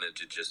I've wanted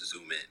to just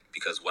zoom in,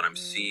 because what I'm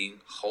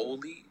seeing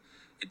wholly,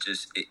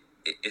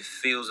 it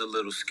feels a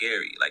little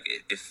scary. Like,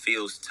 it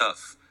feels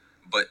tough,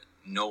 but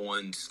no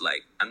one's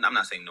like, I'm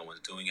not saying no one's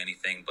doing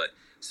anything, but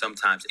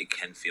sometimes it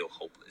can feel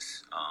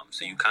hopeless.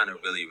 So you kind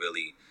of really,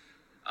 really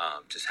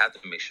just have to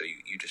make sure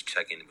you just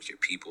check in with your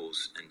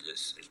peoples and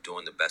just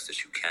doing the best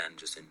that you can,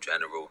 just in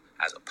general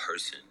as a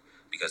person,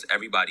 because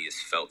everybody has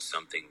felt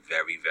something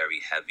very, very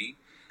heavy,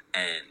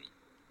 and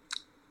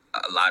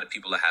a lot of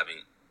people are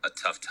having a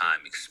tough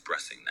time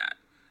expressing that.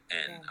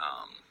 And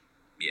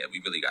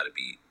we really got to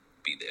be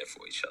there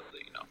for each other,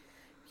 you know.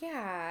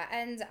 Yeah,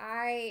 and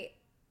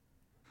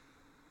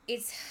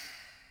it's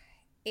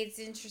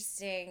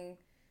interesting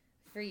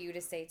for you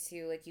to say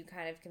too, like, you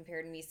kind of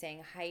compared me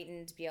saying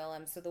heightened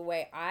BLM. So the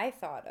way I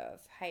thought of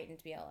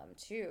heightened BLM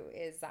too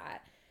is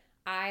that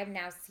I'm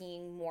now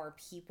seeing more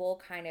people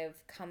kind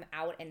of come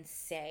out and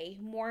say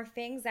more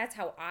things. That's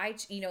how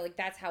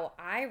that's how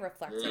I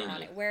reflected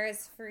on it.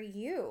 Whereas for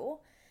you,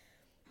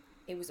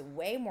 it was a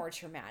way more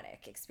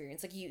traumatic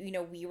experience. Like you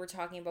know, we were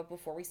talking about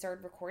before we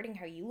started recording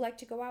how you like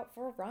to go out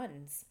for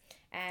runs,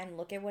 and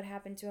look at what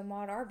happened to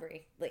Ahmaud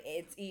Arbery. Like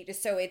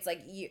it's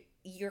like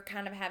you're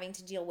kind of having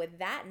to deal with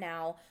that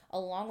now,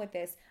 along with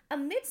this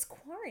amidst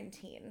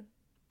quarantine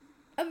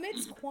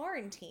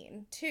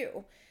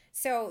too.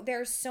 So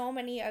there's so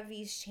many of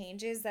these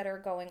changes that are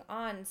going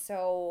on.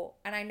 So,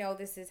 and I know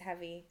this is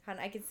heavy, hon.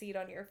 I can see it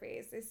on your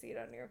face. I see it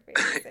on your face.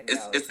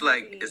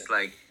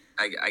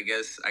 I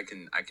guess I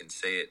can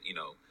say it. You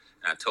know,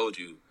 and I told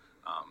you,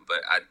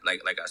 but I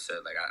like I said,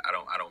 like I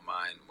don't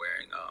mind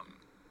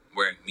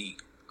wearing me.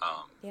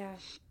 Yeah.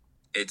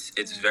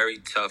 It's very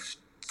tough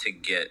to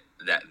get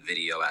that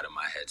video out of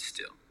my head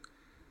still.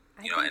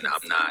 You know, and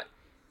I'm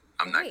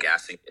not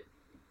gassing it.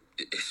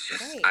 It's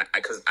just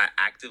because I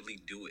actively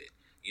do it.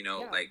 You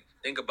know, like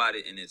think about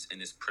it in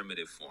its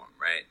primitive form,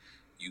 right?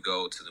 You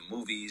go to the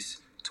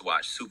movies to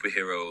watch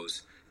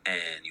superheroes,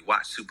 and you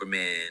watch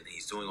Superman, and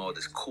he's doing all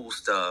this cool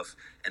stuff,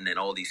 and then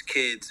all these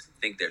kids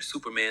think they're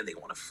Superman, they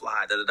want to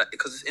fly,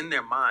 because it's in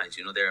their minds,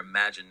 you know, their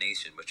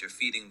imagination, but you're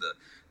feeding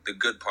the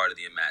good part of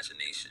the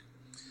imagination.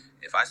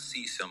 If I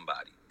see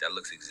somebody that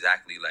looks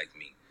exactly like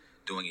me,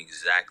 doing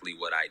exactly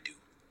what I do,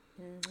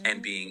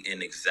 and being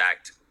in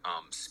exact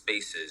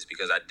spaces,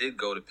 because I did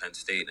go to Penn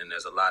State, and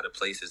there's a lot of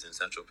places in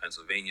central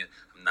Pennsylvania.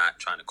 I'm not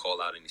trying to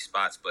call out any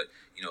spots, but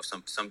you know,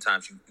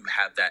 sometimes you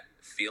have that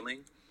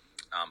feeling.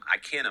 I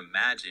can't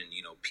imagine,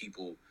 you know,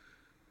 people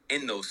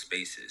in those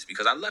spaces,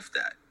 because I left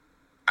that.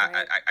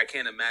 Right. I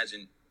can't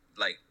imagine,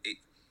 like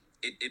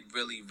it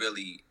really,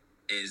 really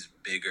is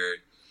bigger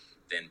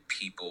than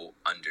people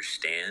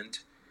understand,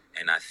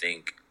 and I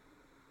think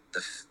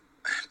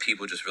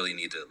people just really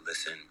need to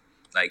listen.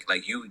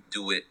 Like you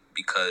do it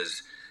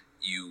because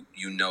you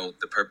know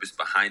the purpose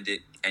behind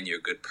it, and you're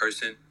a good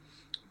person.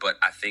 But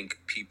I think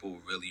people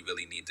really,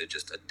 really need to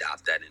just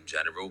adopt that in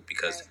general,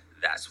 because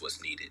that's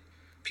what's needed.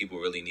 People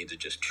really need to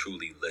just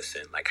truly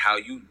listen. Like how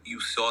you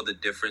saw the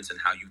difference in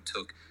how you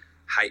took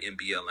height in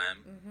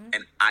BLM,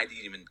 and I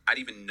didn't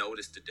even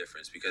notice the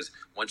difference, because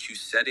once you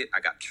said it,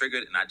 I got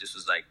triggered, and I just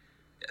was like,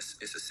 yes,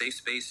 it's a safe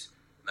space.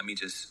 Let me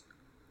just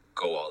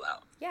go all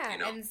out. Yeah, you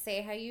know? And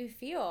say how you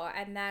feel,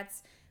 and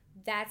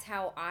that's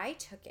how I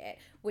took it,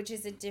 which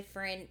is a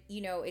different,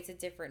 you know, it's a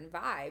different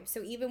vibe.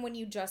 So even when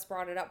you just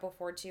brought it up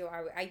before too,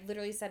 I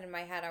literally said in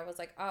my head, I was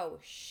like, oh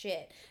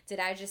shit, did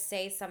I just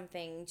say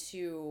something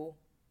to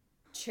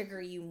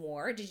trigger you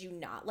more? Did you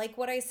not like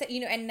what I said?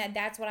 You know, and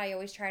that's what I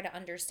always try to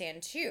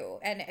understand too.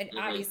 And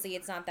obviously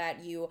it's not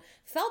that you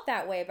felt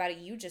that way about it.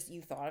 You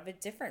thought of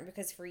it different,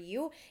 because for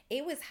you,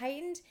 it was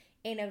heightened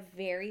in a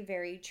very,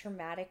 very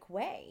traumatic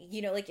way,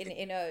 you know, like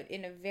in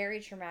a very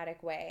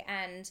traumatic way.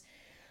 And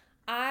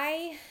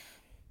I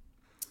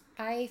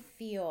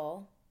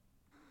feel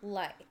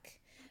like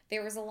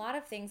there was a lot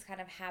of things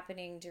kind of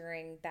happening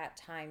during that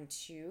time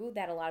too,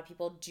 that a lot of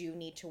people do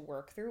need to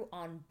work through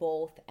on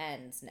both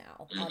ends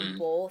now, on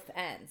both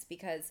ends,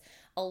 because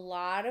a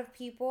lot of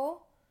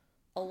people,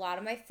 a lot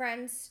of my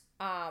friends,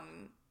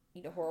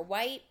 you know, who are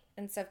white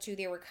and stuff too,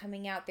 they were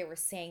coming out, they were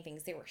saying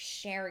things, they were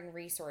sharing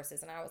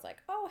resources, and I was like,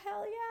 oh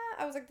hell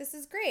yeah, I was like, this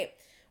is great.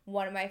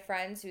 One of my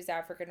friends who's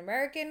African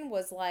American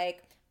was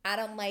like, I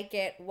don't like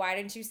it. Why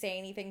didn't you say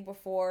anything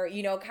before?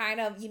 You know, kind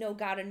of, you know,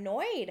 got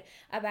annoyed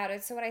about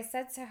it. So what I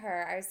said to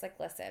her, I was like,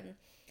 listen,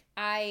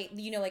 I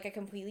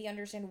completely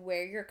understand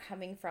where you're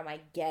coming from.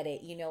 I get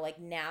it. You know, like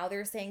now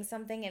they're saying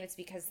something, and it's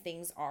because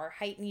things are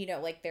heightened. You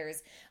know, like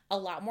there's a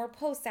lot more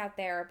posts out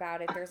there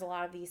about it. There's a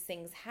lot of these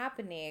things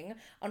happening.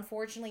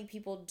 Unfortunately,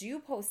 people do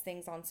post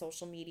things on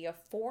social media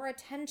for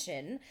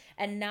attention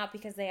and not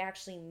because they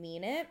actually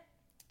mean it.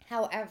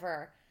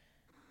 However,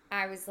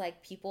 I was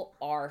like, people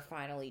are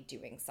finally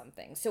doing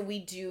something. So we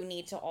do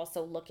need to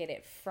also look at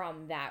it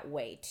from that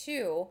way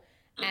too.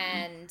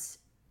 And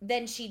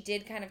then she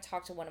did kind of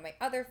talk to one of my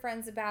other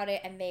friends about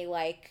it, and they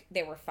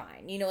were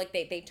fine. You know, like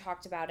they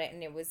talked about it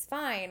and it was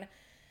fine.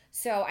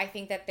 So I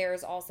think that there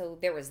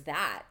was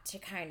that to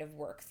kind of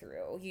work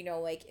through. You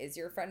know, like, is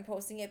your friend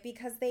posting it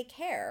because they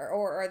care,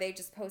 or are they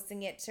just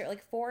posting it to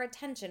like for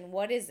attention?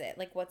 What is it?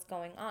 Like, what's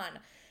going on?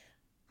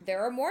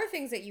 There are more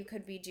things that you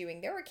could be doing.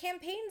 There were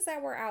campaigns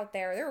that were out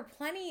there. There were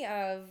plenty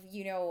of,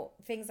 you know,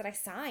 things that I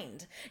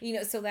signed, you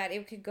know, so that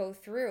it could go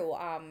through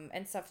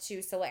and stuff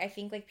too. So like, I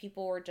think like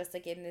people were just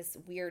like in this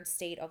weird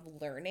state of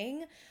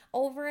learning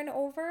over and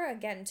over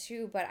again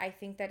too. But I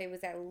think that it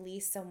was at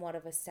least somewhat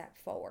of a step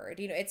forward.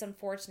 You know, it's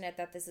unfortunate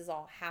that this is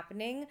all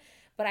happening,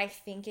 but I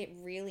think it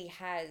really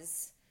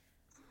has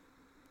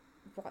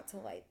brought to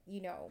light,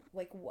 you know,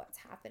 like what's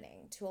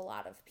happening to a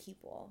lot of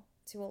people.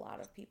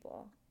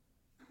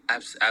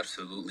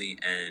 Absolutely.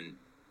 And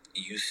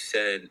you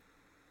said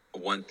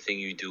one thing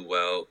you do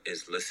well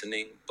is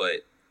listening,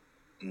 but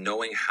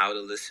knowing how to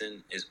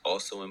listen is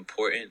also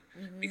important,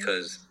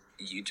 because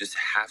you just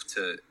have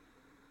to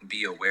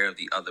be aware of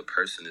the other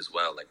person as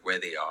well, like where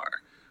they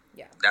are.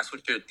 Yeah. That's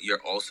what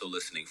you're also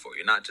listening for.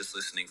 You're not just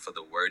listening for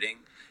the wording.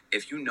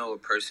 If you know a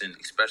person,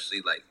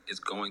 especially like is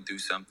going through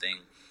something,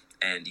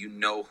 and you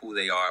know who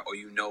they are, or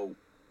you know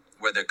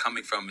where they're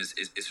coming from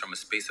is from a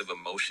space of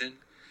emotion,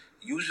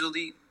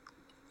 usually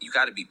you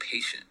got to be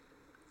patient.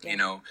 Yeah. You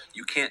know,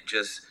 you can't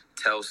just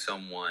tell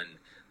someone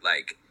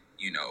like,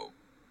 you know,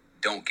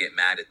 don't get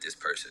mad at this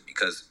person,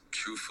 because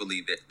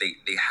truthfully that they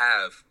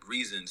have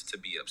reasons to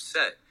be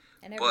upset.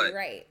 And every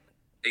right.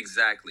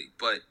 Exactly.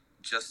 But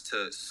just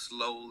to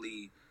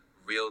slowly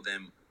reel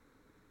them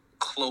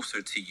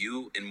closer to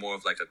you in more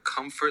of like a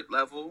comfort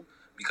level,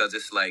 because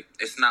it's like,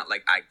 it's not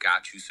like I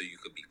got you so you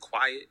could be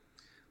quiet.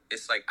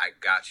 It's like I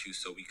got you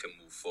so we can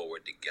move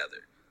forward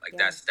together. Like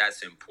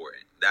that's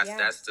important. That's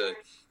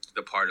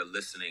the part of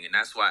listening, and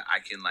that's why I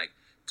can like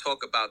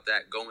talk about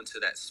that, go into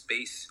that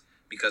space,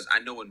 because I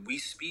know when we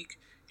speak,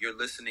 you're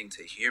listening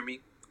to hear me,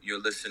 you're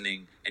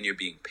listening, and you're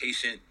being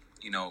patient.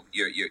 You know,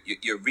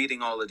 you're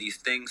reading all of these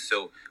things.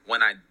 So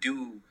when I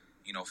do,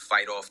 you know,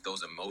 fight off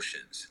those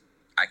emotions,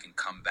 I can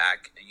come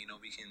back, and you know,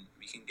 we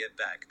can get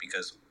back,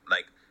 because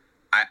like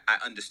I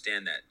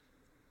understand that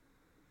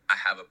I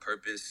have a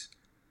purpose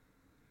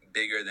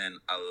bigger than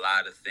a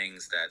lot of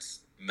things that's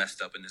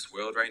messed up in this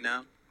world right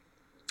now,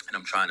 and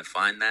I'm trying to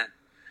find that.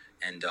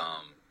 And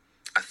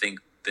I think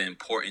the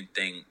important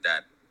thing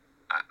that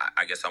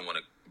I guess I want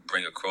to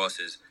bring across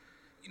is,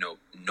 you know,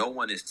 no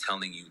one is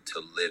telling you to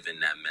live in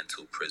that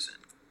mental prison.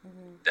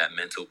 That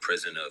mental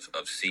prison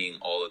of seeing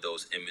all of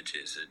those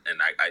images.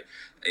 And I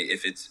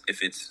if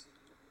it's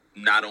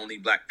not only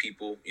Black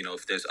people, you know,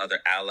 if there's other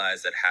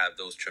allies that have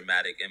those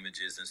traumatic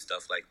images and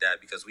stuff like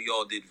that, because we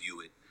all did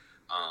view it.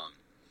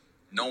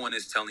 No one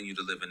is telling you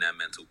to live in that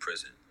mental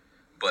prison,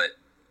 but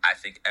I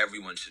think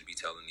everyone should be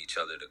telling each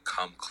other to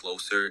come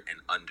closer and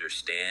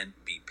understand,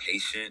 be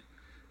patient,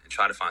 and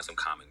try to find some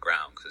common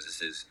ground, because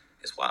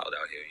it's wild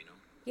out here, you know?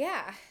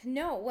 Yeah,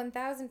 no,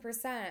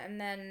 1000%.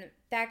 And then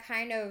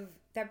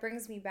that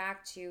brings me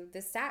back to the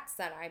stats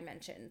that I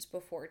mentioned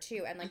before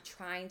too, and like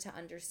trying to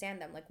understand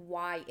them. Like,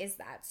 why is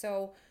that?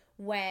 So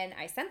when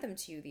I sent them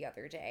to you the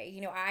other day, you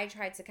know, I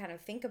tried to kind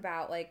of think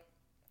about like,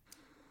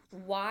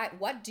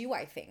 what do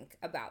I think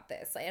about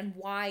this, and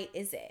why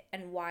is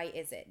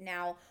it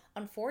now?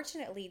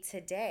 Unfortunately,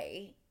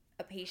 today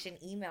a patient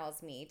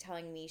emails me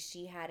telling me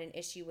she had an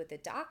issue with the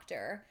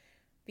doctor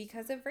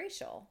because of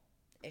racial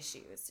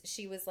issues.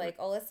 She was like,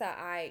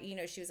 Alyssa,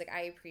 she was like,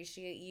 I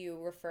appreciate you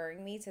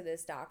referring me to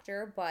this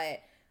doctor,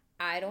 but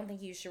I don't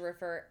think you should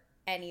refer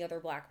any other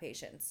Black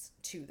patients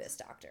to this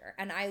doctor.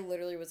 And I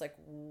literally was like,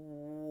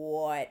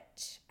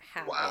 what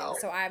happened? Wow.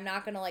 So I'm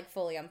not going to like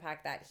fully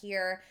unpack that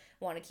here.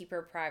 I want to keep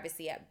her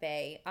privacy at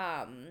bay.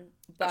 But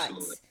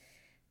Absolutely.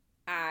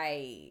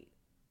 I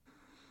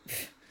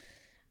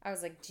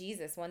was like,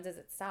 Jesus, when does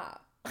it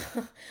stop?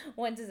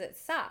 When does it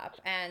stop?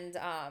 And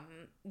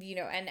you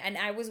know, and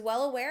I was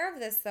well aware of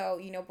this though,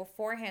 you know,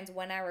 beforehand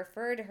when I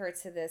referred her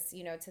to this,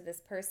 you know, to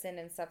this person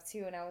and stuff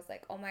too, and I was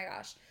like, oh my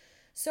gosh.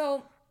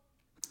 So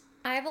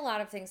I have a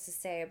lot of things to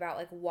say about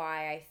like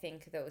why I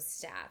think those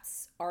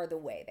stats are the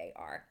way they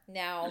are.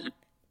 Now,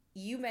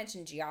 you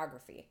mentioned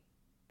geography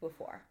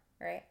before,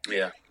 right?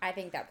 Yeah. I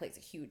think that plays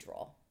a huge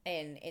role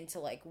into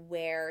like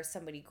where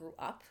somebody grew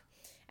up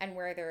and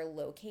where they're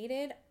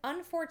located.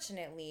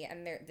 Unfortunately,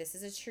 and this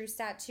is a true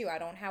stat too. I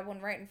don't have one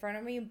right in front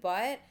of me,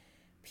 but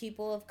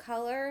people of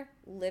color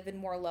live in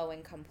more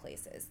low-income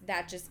places.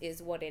 That just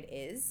is what it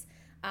is.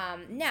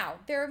 Now,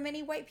 there are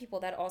many white people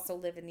that also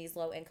live in these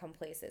low-income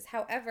places.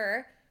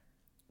 However,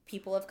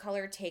 people of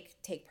color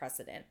take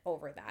precedent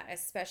over that,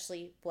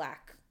 especially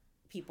Black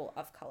people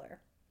of color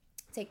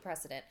take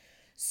precedent.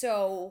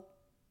 So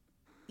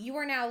you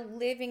are now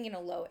living in a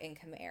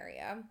low-income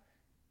area,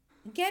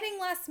 getting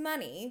less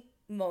money,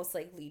 most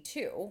likely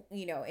too,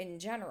 you know, in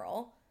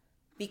general,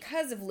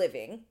 because of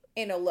living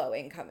in a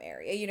low-income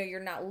area. You know,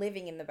 you're not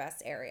living in the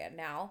best area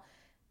now.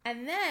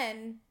 And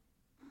then,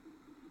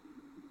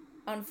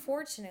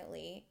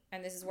 unfortunately,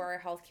 and this is where our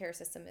healthcare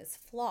system is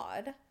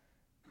flawed,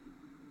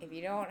 if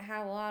you don't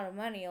have a lot of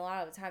money, a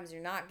lot of the times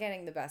you're not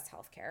getting the best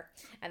healthcare.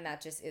 And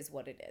that just is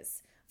what it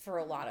is for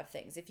a lot of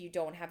things. If you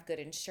don't have good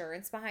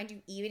insurance behind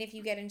you, even if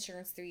you get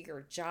insurance through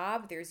your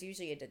job, there's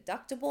usually a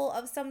deductible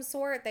of some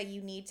sort that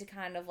you need to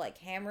kind of like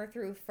hammer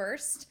through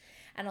first.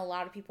 And a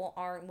lot of people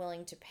aren't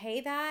willing to pay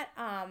that.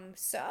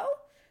 So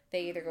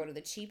they either go to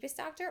the cheapest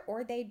doctor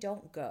or they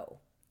don't go.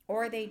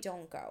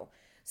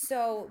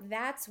 So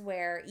that's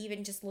where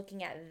even just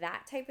looking at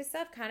that type of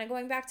stuff, kind of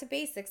going back to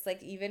basics,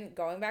 like even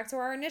going back to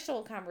our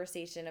initial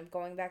conversation of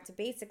going back to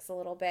basics a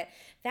little bit,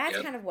 that's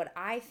kind of what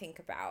I think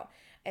about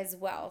as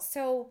well.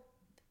 So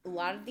a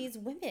lot of these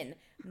women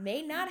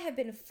may not have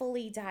been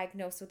fully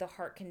diagnosed with a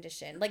heart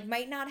condition, like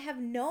might not have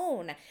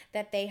known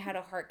that they had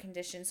a heart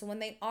condition. So when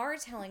they are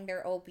telling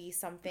their OB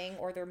something,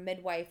 or their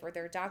midwife or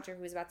their doctor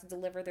who is about to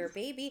deliver their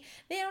baby,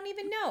 they don't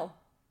even know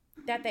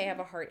that they have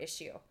a heart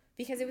issue,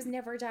 because it was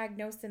never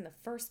diagnosed in the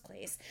first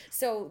place.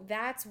 So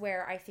that's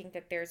where I think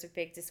that there's a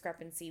big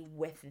discrepancy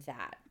with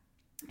that.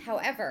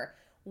 However,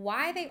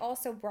 why they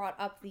also brought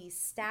up these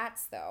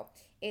stats, though,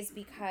 is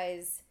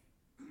because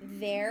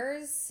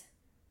there's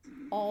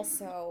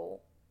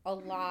also a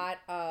lot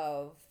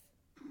of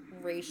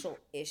racial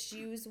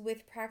issues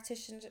with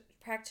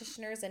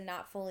practitioners and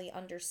not fully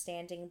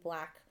understanding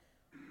Black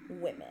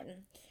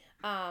women,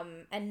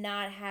 and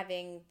not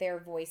having their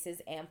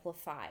voices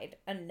amplified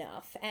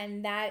enough.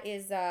 And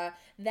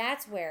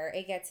that's where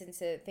it gets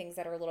into things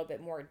that are a little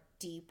bit more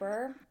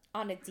deeper,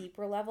 on a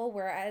deeper level.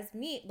 Whereas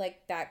me,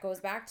 like, that goes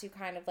back to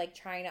kind of like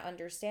trying to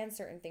understand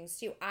certain things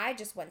too. I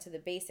just went to the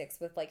basics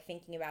with like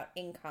thinking about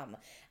income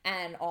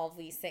and all of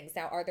these things.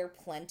 Now, are there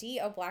plenty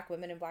of Black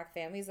women and Black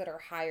families that are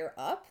higher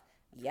up?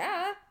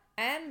 Yeah.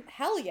 And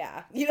hell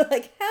yeah,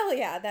 like hell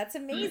yeah, that's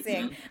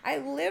amazing. I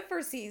live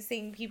for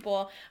seeing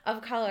people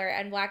of color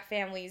and Black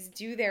families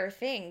do their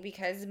thing,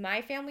 because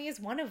my family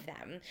is one of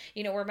them,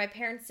 where my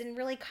parents didn't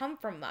really come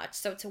from much.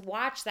 So to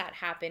watch that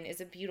happen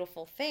is a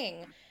beautiful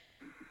thing.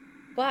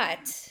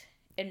 But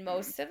in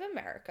most of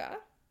America,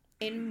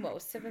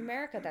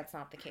 that's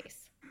not the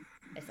case.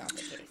 It's not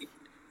the case.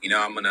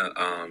 I'm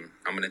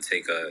gonna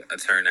take a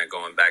turn at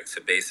going back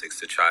to basics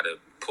to try to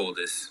pull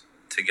this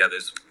together.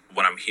 Is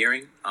what I'm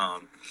hearing.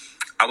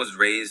 I was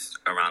raised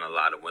around a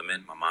lot of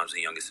women. My mom's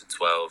the youngest of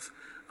 12.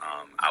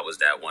 I was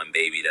that one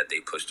baby that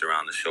they pushed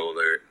around the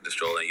stroller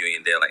in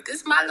Uniondale, like,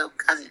 this is my little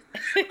cousin.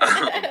 So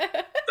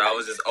I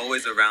was just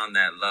always around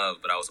that love,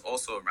 but I was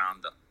also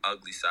around the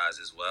ugly sides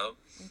as well.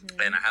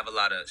 Mm-hmm. And I have a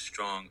lot of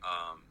strong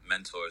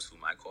mentors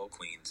whom I call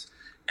queens.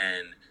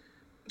 And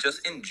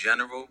just in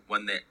general,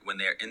 when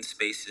they're in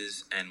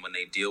spaces and when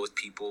they deal with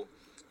people,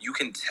 you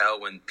can tell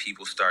when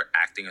people start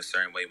acting a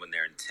certain way when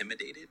they're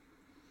intimidated,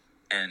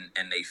 and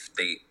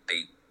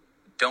they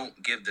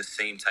don't give the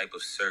same type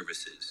of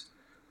services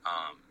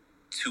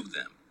to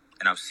them.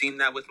 And I've seen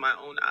that with my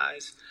own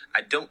eyes.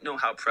 I don't know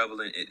how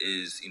prevalent it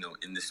is,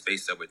 in the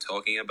space that we're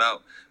talking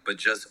about, but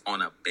just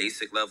on a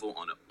basic level,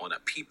 on a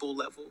people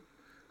level,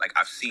 like,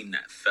 I've seen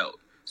that felt.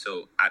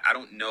 So I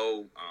don't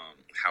know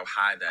how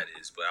high that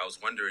is, but I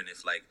was wondering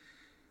if, like,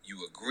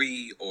 you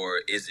agree,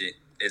 or is it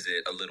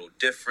a little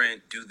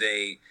different? Do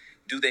they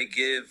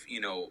give,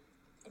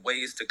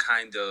 ways to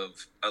kind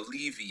of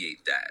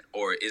alleviate that,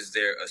 or is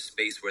there a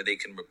space where they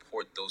can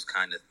report those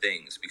kind of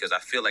things? Because I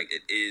feel like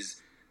it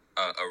is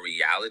a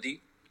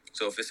reality.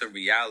 So if it's a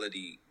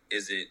reality,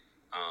 is it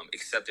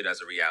accepted as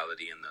a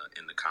reality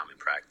in the common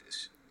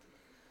practice?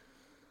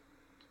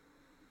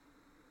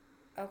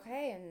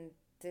 Okay, and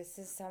this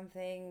is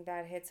something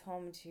that hits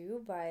home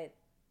too, but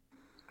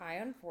I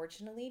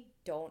unfortunately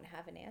don't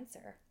have an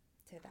answer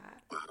to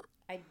that.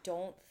 I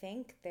don't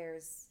think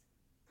there's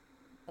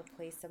a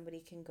place somebody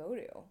can go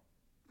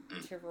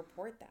to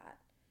report that,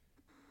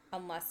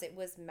 unless it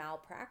was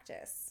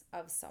malpractice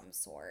of some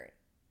sort.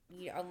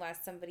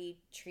 Unless somebody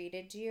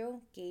treated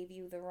you, gave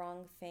you the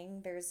wrong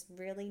thing. There's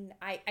really,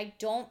 I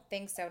don't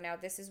think so. Now,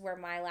 this is where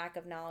my lack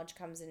of knowledge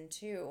comes in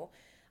too.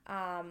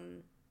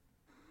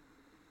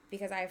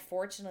 Because I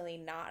fortunately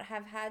not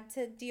have had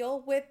to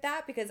deal with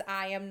that, because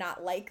I am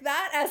not like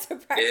that as a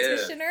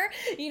practitioner.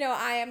 Yeah.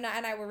 I am not,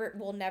 and I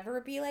will never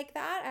be like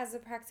that as a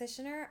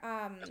practitioner.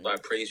 That's why I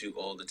praise you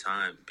all the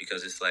time,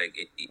 because it's like,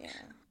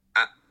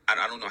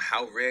 I don't know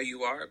how rare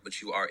you are,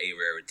 but you are a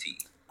rarity.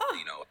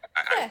 Oh,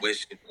 I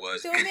wish it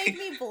was. Don't make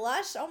me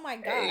blush. Oh my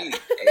God.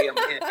 Hey,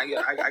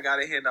 I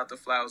gotta hand out the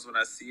flowers when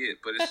I see it,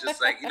 but it's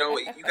just like, you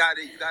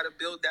gotta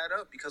build that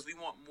up, because we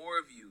want more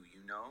of you.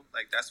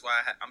 Like, that's why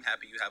I'm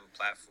happy you have a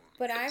platform.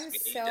 But I'm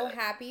so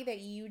happy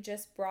that you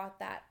just brought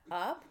that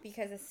up,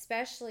 because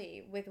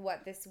especially with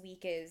what this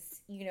week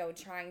is,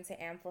 trying to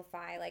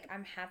amplify, like,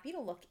 I'm happy to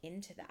look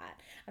into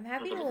that. I'm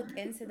happy to look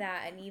into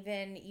that, and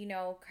even,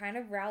 kind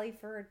of rally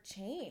for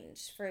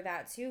change for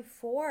that too,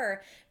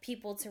 for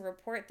people to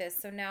report this.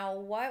 So now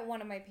what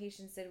one of my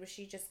patients did was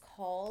she just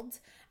called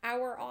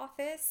our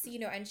office,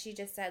 and she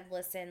just said,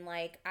 listen,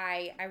 like,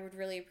 I would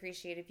really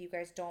appreciate if you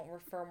guys don't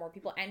refer more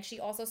people. And she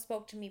also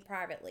spoke to me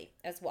privately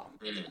as well.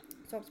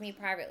 Spoke to me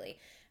privately.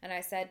 And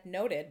I said,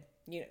 noted,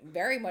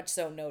 very much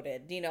so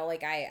noted.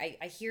 Like, I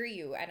hear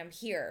you, and I'm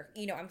here.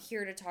 I'm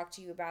here to talk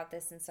to you about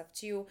this and stuff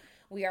too.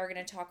 We are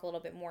going to talk a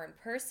little bit more in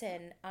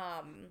person,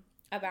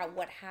 about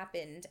what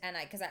happened, and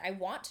because I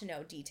want to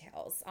know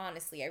details,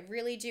 honestly. I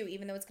really do.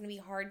 Even though it's going to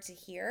be hard to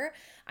hear,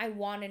 I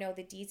want to know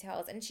the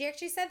details. And she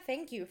actually said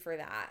thank you for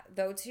that,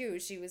 though, too.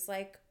 She was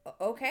like,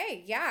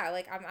 okay, yeah,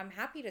 like, I'm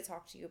happy to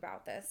talk to you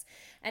about this.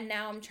 And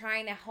now I'm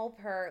trying to help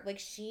her. Like,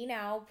 she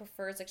now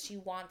prefers, like, she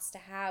wants to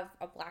have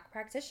a Black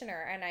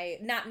practitioner,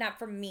 and not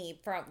from me,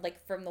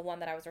 from the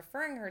one that I was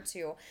referring her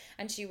to.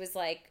 And she was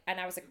like, and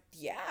I was like,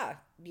 yeah,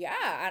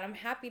 and I'm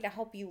happy to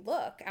help you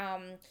look.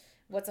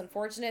 What's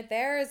unfortunate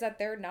there is that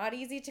they're not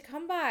easy to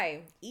come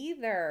by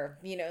either,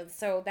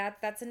 so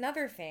that's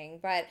another thing.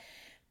 But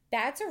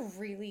that's a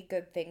really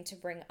good thing to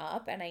bring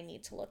up, and I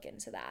need to look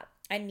into that.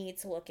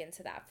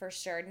 For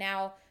sure.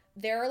 Now,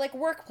 there are, like,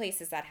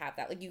 workplaces that have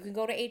that. Like, you can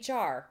go to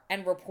HR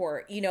and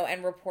report,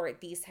 and report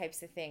these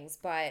types of things,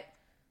 but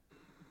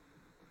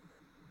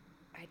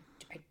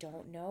I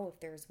don't know if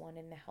there's one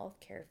in the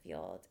healthcare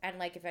field. And,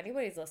 like, if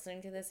anybody's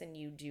listening to this and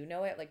you do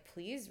know it, like,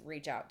 please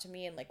reach out to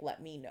me and, like,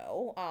 let me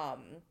know.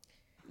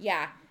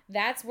 Yeah,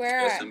 that's Yeah,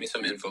 where. send me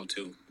some info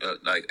too.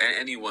 Like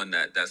anyone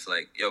that's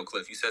like, yo,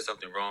 Cliff, you said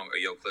something wrong, or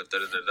yo, Cliff, da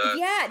da da da.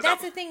 Yeah, Because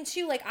that's I'm the thing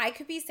too. Like I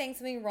could be saying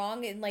something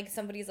wrong and like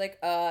somebody's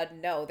like,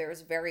 no,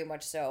 there's very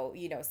much so,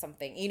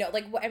 something.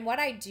 Like and what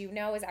I do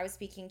know is I was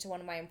speaking to one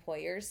of my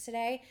employers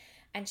today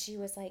and she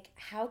was like,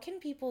 "How can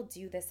people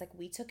do this? Like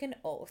we took an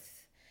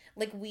oath.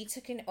 Like we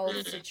took an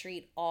oath to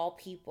treat all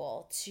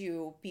people,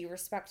 to be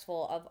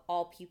respectful of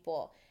all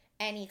people,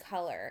 any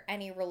color,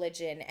 any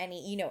religion,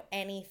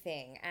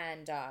 anything."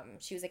 And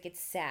she was like,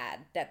 "It's sad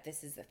that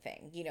this is the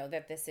thing.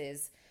 That this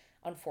is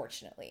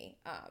unfortunately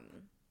a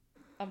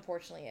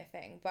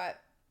thing,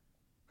 but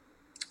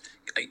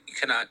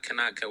can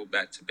I go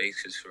back to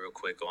basics for real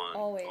quick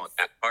always, on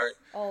that part?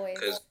 always,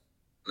 Because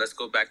let's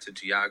go back to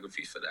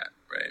geography for that,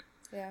 right?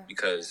 yeah,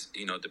 Because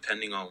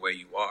depending on where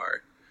you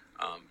are,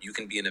 you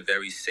can be in a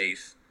very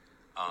safe,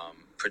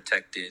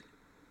 protected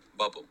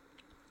bubble,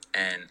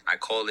 and I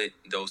call it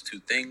those two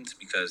things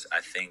because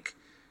I think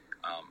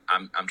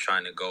I'm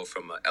trying to go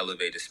from an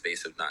elevated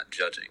space of not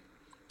judging.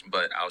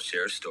 But I'll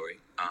share a story.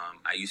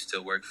 I used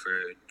to work for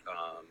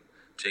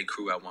J.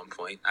 Crew at one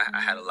point.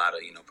 I had a lot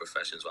of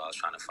professions while I was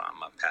trying to find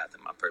my path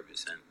and my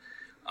purpose. And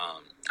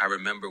I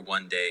remember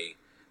one day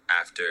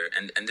after,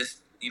 and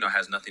this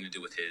has nothing to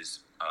do with his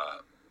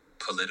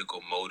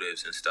political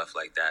motives and stuff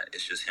like that.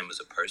 It's just him as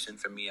a person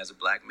for me as a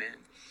black man.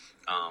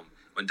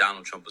 When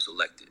Donald Trump was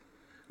elected,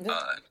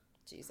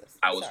 Jesus,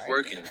 I was sorry.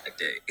 working that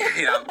day. I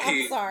mean,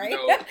 I'm sorry.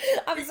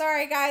 I'm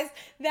sorry, guys.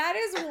 That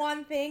is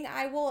one thing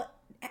I will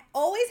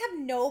always have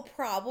no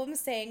problem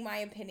saying my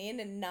opinion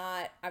and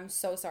not. I'm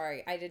so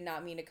sorry. I did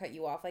not mean to cut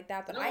you off like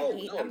that, but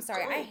I'm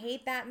sorry. I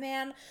hate that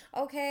man.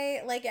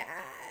 Okay, like,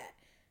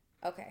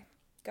 okay,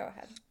 go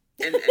ahead.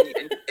 and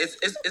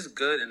it's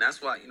good, and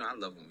that's why I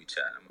love when we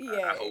chat.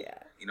 I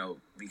hope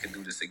we can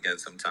do this again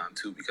sometime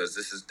too, because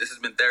this has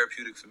been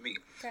therapeutic for me.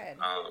 Good.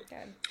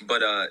 Good.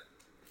 But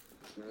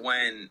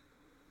when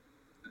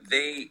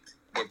they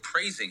were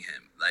praising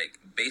him, like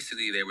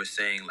basically they were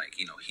saying like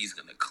he's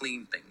gonna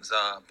clean things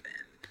up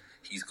and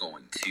he's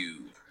going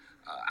to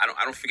I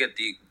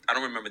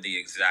don't remember the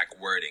exact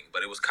wording,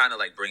 but it was kind of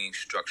like bringing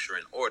structure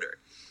and order,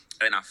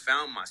 and I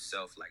found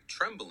myself like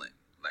trembling,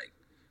 like,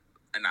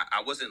 and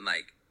I wasn't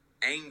like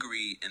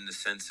angry in the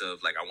sense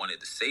of like I wanted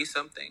to say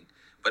something,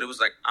 but it was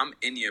like I'm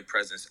in your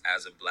presence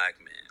as a black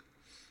man,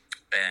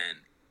 and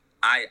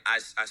I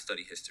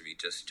study history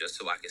just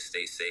so I can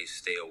stay safe,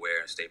 stay aware,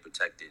 and stay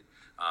protected,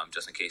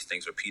 just in case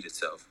things repeat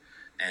itself.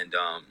 And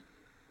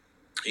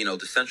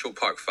the Central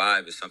Park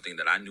Five is something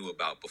that I knew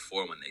about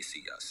before When They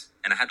See Us,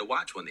 and I had to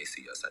watch When They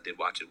See Us. I did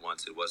watch it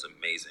once; it was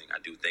amazing. I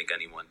do think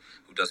anyone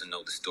who doesn't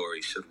know the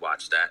story should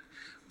watch that.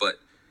 But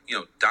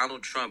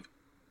Donald Trump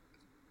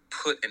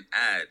put an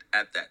ad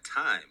at that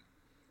time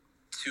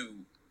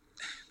to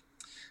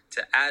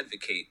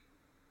advocate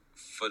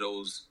for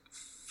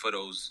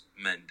those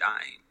men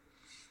dying.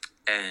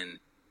 And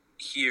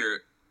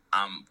here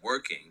I'm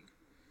working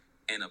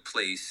in a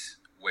place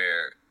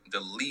where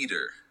the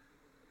leader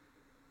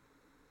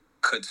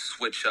could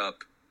switch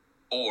up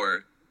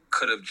or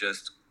could have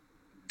just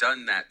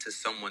done that to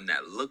someone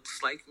that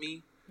looks like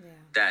me,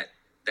 that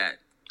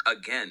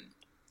again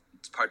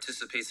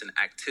participates in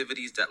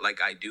activities that like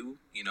I do,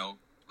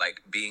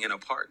 like being in a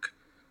park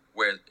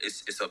where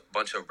it's a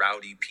bunch of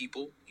rowdy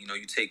people.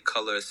 You take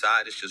color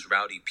aside, it's just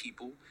rowdy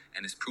people,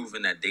 and it's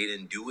proven that they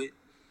didn't do it.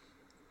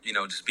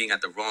 Just being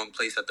at the wrong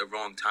place at the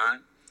wrong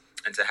time,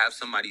 and to have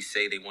somebody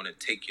say they want to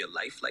take your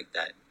life like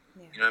that,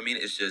 you know what I mean?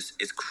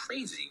 It's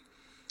crazy,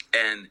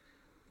 and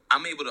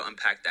I'm able to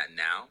unpack that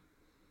now,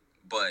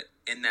 but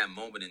in that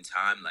moment in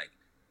time, like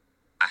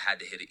I had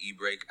to hit an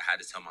e-brake. I had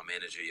to tell my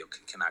manager, yo,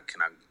 can I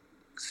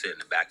sit in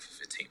the back for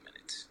 15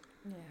 minutes?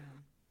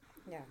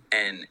 Yeah.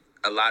 And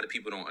a lot of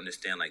people don't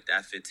understand, like,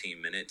 that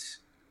 15 minutes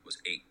was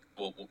 8.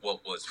 Well,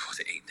 what was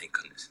it 8? Thank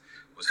goodness.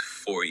 It was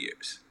 4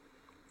 years.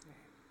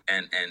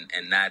 Right.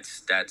 And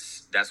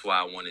that's why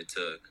I wanted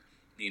to,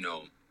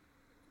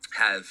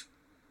 have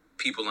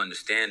people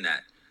understand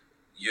that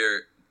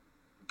your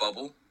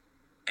bubble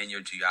and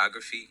your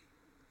geography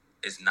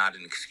is not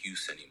an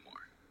excuse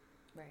anymore.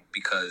 Right.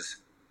 Because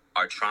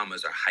our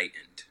traumas are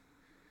heightened.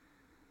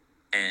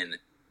 And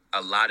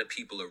a lot of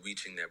people are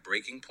reaching their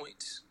breaking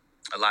points.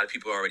 A lot of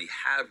people already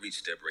have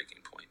reached their breaking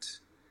points.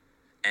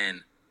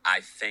 And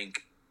I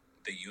thank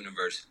the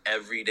universe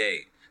every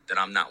day that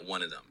I'm not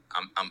one of them.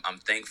 I'm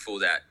thankful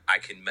that I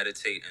can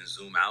meditate and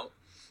zoom out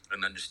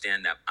and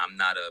understand that I'm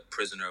not a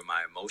prisoner of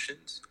my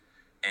emotions.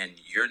 And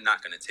you're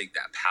not going to take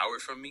that power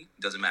from me.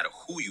 It doesn't matter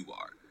who you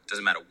are. It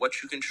doesn't matter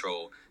what you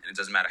control. And it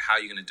doesn't matter how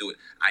you're going to do it.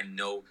 I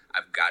know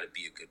I've got to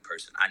be a good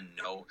person. I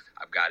know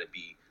I've got to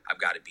be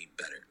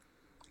better.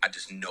 I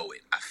just know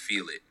it. I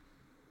feel it.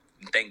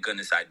 And thank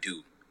goodness I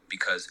do.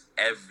 Because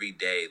every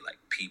day, like,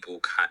 people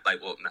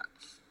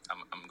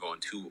I'm going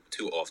too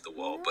off the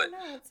wall, but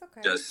no, it's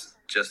okay.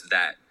 just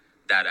that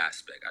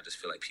aspect. I just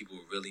feel like people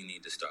really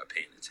need to start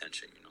paying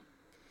attention,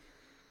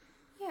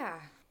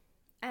 Yeah.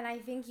 And I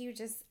think you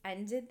just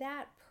ended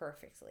that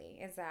perfectly,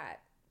 is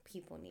that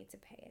people need to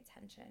pay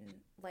attention.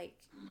 Like,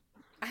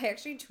 I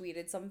actually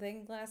tweeted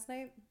something last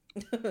night.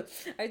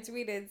 I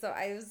tweeted, so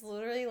I was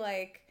literally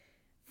like,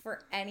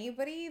 for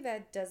anybody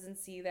that doesn't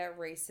see that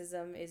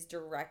racism is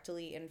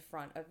directly in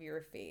front of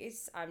your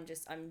face, I'm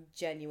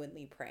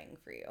genuinely praying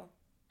for you.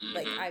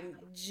 Like, I'm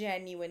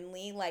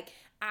genuinely, like,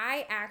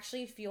 I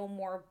actually feel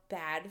more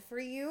bad for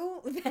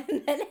you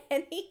than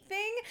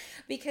anything,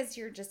 because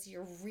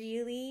you're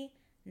really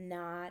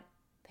not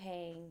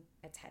paying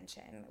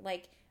attention.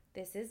 Like,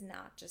 this is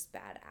not just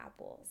bad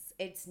apples.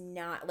 It's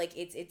not, like,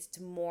 it's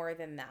more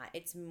than that.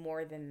 It's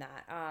more than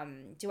that.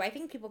 Do I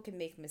think people can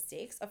make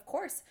mistakes? Of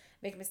course,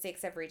 make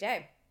mistakes every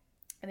day.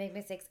 I make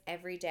mistakes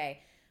every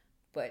day.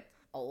 But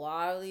a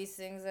lot of these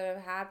things that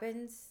have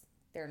happened,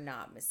 they're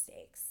not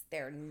mistakes.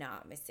 They're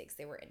not mistakes.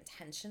 They were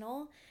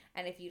intentional.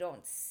 And if you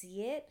don't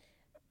see it,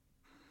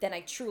 then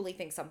I truly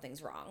think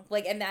something's wrong.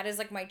 Like, and that is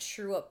like my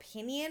true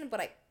opinion,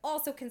 but I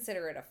also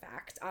consider it a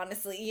fact,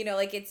 honestly. You know,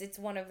 like, it's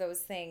one of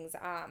those things.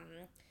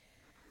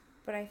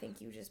 But I think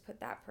you just put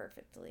that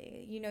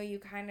perfectly. You know, you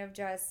kind of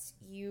just,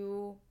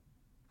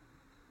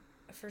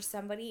 for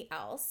somebody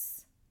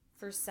else,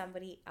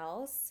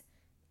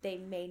 they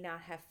may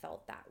not have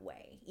felt that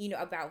way, you know,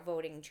 about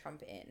voting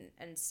Trump in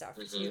and stuff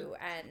too.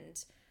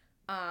 And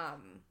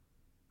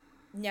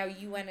now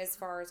you went as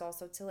far as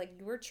also to, like,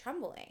 you were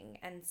trembling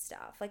and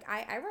stuff. Like,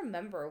 I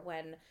remember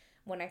when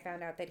I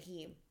found out that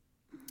he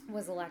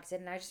was elected,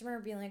 and I just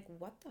remember being like,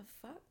 what the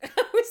fuck?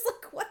 I was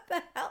like, what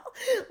the hell?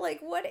 Like,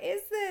 what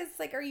is this?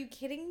 Like, are you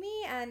kidding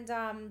me? And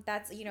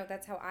that's, you know,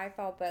 that's how I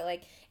felt. But,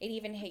 like, it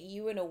even hit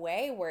you in a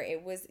way where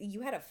it was,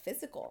 you had a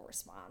physical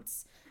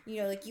response,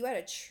 you know, like, you had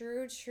a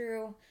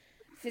true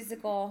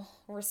physical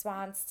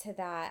response to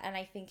that. And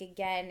I think,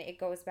 again, it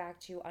goes back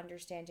to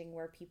understanding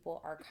where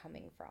people are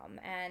coming from.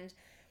 And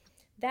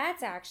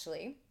that's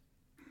actually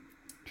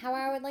how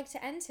I would like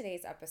to end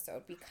today's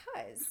episode,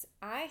 because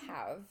I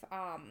have,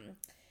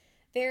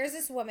 there's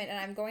this woman, and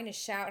I'm going to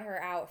shout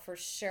her out for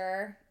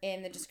sure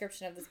in the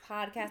description of this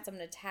podcast. I'm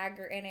going to tag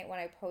her in it when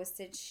I post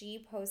it.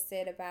 She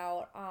posted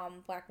about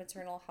Black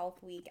Maternal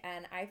Health Week,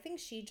 and I think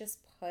she just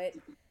put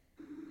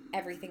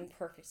everything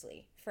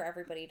perfectly for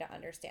everybody to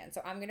understand.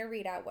 So I'm going to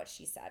read out what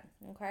she said,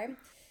 okay?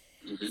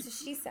 So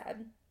she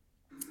said,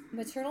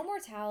 maternal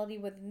mortality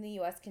within the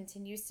U.S.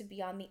 continues to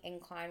be on the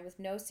incline with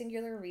no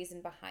singular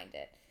reason behind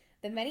it.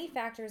 The many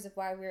factors of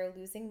why we are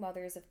losing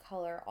mothers of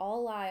color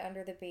all lie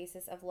under the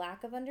basis of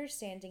lack of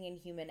understanding and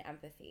human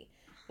empathy.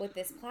 With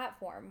this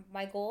platform,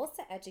 my goal is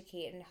to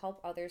educate and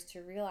help others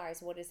to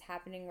realize what is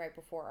happening right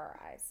before our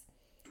eyes.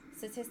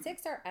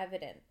 Statistics are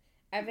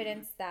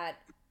evidence that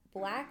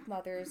Black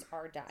mothers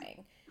are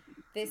dying.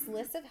 This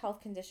list of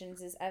health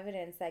conditions is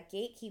evidence that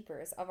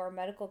gatekeepers of our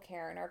medical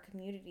care in our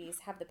communities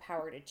have the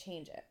power to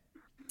change it.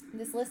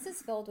 This list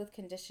is filled with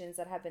conditions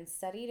that have been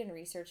studied and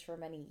researched for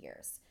many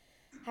years.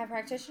 Have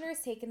practitioners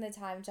taken the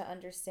time to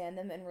understand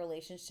them in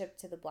relationship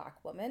to the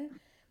Black woman?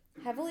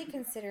 Heavily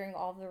considering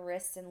all the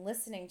risks and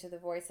listening to the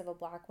voice of a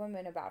Black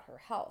woman about her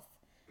health.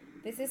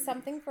 This is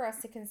something for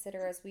us to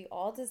consider, as we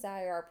all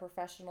desire our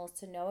professionals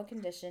to know a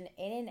condition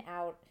in and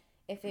out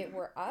if it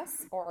were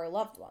us or our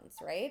loved ones,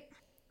 right?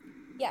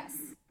 Yes,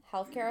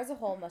 healthcare as a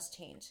whole must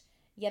change.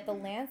 Yet the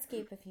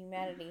landscape of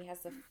humanity has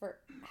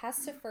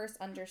to first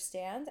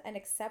understand and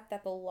accept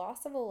that the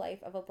loss of a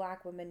life of a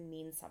Black woman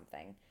means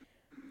something.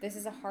 This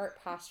is a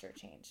heart posture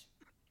change.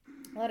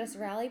 Let us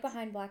rally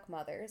behind Black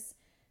mothers.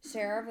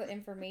 Share the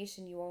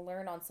information you will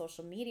learn on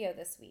social media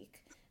this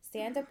week.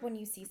 Stand up when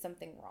you see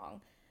something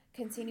wrong.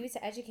 Continue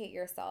to educate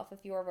yourself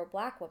if you are a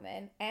Black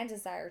woman and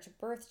desire to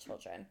birth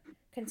children.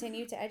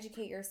 Continue to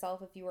educate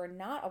yourself if you are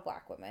not a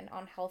Black woman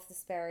on health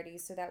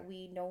disparities, so that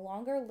we no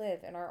longer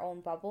live in our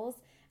own bubbles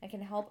and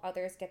can help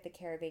others get the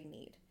care they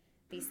need.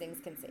 These things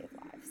can save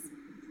lives.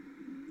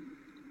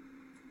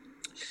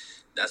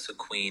 That's a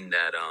queen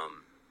that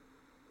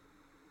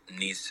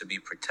needs to be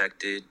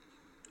protected,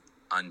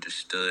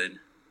 understood,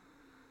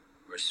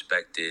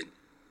 respected,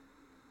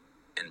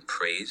 and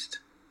praised.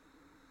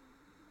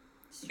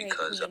 Straight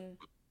Because queen.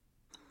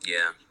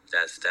 Yeah,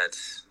 that's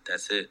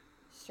it.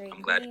 Straight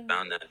I'm glad queen. you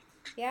found that.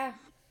 Yeah,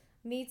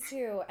 me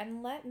too.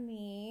 And let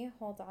me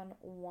hold on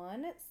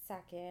 1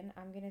 second.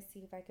 I'm gonna see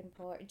if I can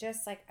pull it.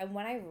 Just like, and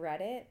when I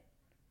read it,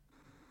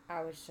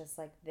 I was just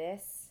like,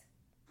 this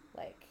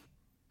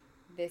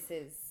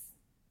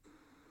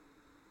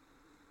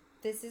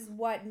is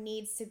what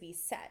needs to be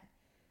said.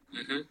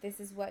 Mm-hmm. This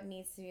is what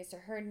needs to be said.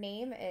 Her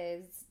name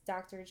is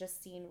Dr.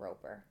 Justine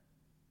Roper.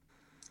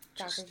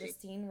 Dr.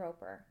 Justine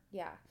Roper.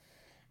 Yeah.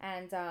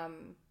 And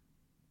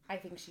I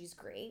think she's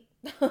great.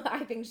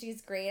 I think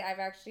she's great. I've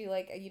actually,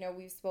 like, you know,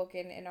 we've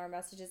spoken in our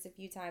messages a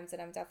few times,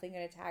 and I'm definitely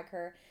going to tag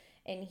her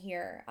in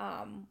here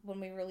when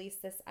we release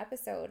this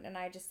episode. And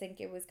I just think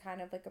it was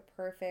kind of like a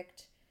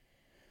perfect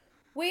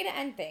way to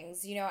end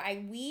things. You know,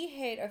 we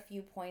hit a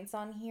few points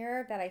on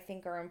here that I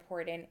think are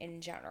important in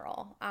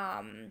general.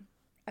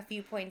 A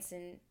few points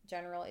in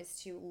general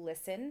is to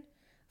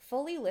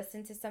fully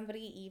listen to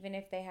somebody, even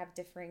if they have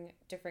differing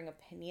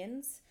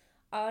opinions.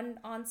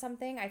 on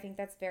something. I think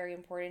that's very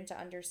important to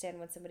understand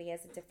when somebody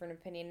has a different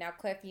opinion. Now,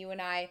 Cliff, you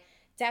and I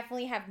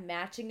definitely have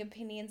matching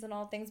opinions on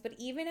all things, but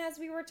even as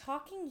we were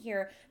talking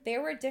here,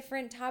 there were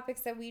different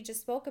topics that we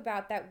just spoke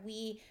about that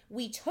we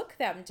took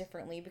them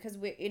differently because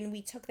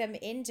we took them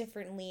in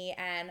differently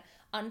and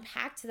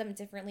unpacked them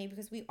differently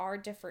because we are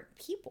different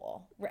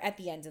people at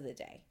the end of the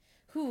day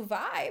who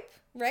vibe,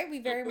 right? We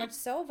very much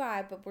so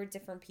vibe, but we're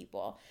different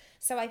people.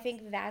 So I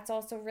think that's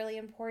also really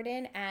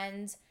important.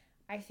 And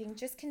I think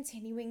just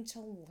continuing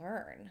to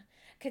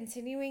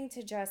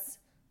just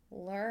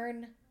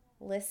learn,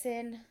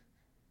 listen,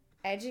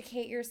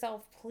 educate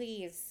yourself,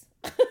 please.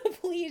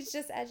 Please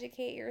just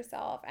educate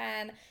yourself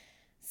and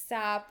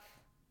stop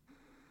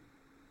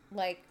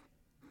trying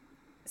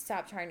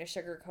to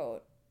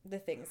sugarcoat the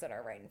things that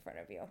are right in front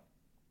of you.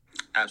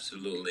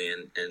 Absolutely.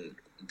 And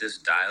this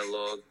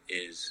dialogue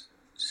is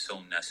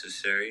so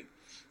necessary,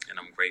 and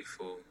I'm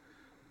grateful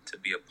to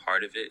be a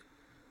part of it,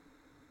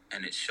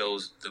 and it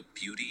shows the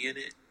beauty in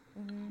it.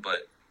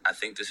 But I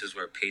think this is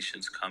where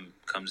patience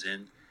comes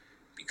in,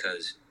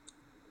 because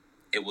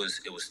it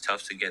was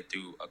tough to get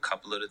through a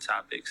couple of the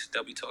topics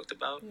that we talked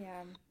about.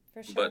 Yeah,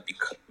 for sure. But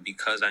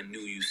because I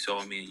knew you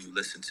saw me and you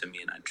listened to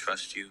me and I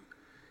trust you,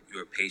 you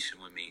were patient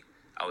with me,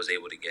 I was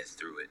able to get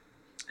through it.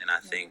 And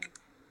I think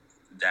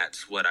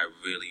that's what I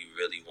really,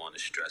 really want to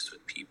stress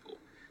with people.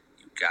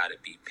 You gotta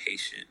be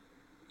patient.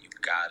 You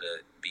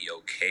gotta be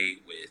okay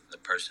with the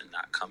person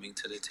not coming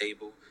to the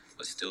table,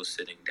 but still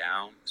sitting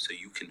down so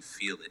you can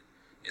feel it.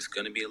 It's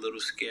gonna be a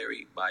little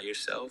scary by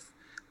yourself,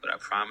 but I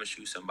promise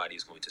you somebody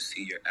is going to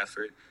see your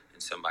effort,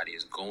 and somebody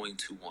is going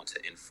to want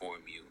to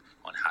inform you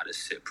on how to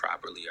sit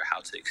properly or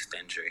how to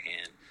extend your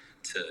hand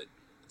to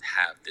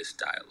have this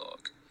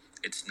dialogue.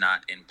 It's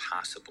not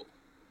impossible.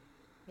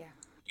 Yeah.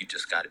 You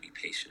just got to be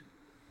patient.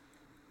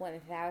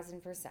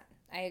 1000%.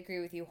 I agree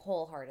with you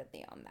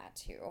wholeheartedly on that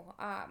too.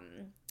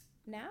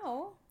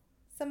 Now,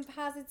 some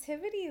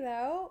positivity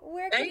though.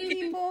 Where can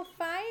people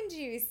find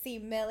you, C.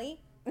 Millie?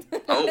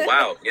 Oh,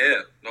 wow.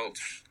 Yeah. No, I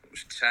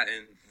was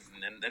chatting.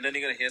 And then they're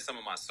going to hear some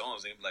of my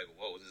songs and be like,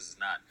 whoa, this is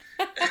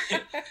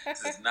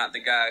not the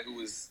guy who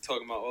was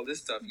talking about all this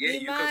stuff. Yeah,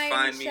 you can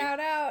find me.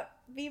 Shout out.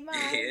 Be mine.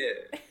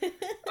 Yeah.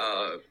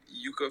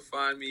 You could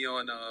find me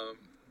on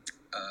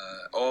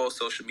all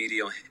social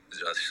media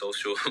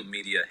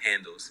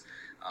handles.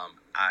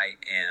 I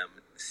am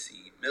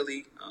C.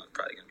 Millie.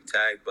 Probably going to be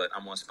tagged, but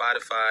I'm on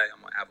Spotify.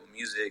 I'm on Apple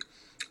Music,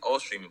 all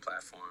streaming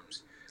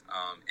platforms.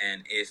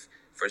 And if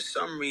for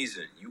some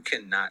reason you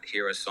cannot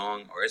hear a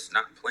song or it's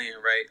not playing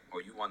right,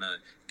 or you want to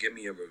give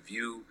me a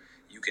review,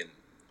 you can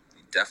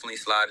definitely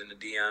slide in the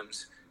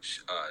DMs.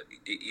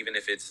 Even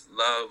if it's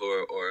love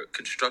or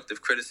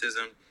constructive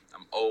criticism,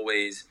 I'm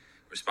always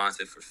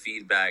responsive for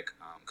feedback,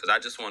 because I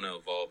just want to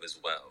evolve as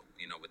well,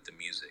 with the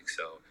music.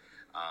 So,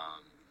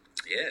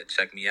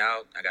 check me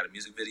out. I got a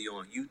music video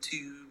on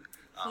YouTube.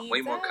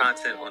 Way more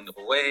content on the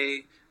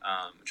way.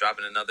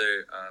 Dropping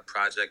another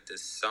project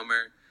this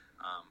summer.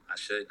 I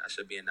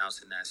should be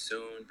announcing that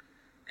soon.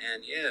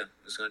 And I'm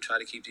just gonna try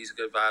to keep these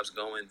good vibes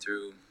going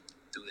through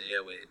the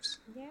airwaves.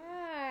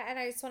 Yeah, and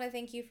I just want to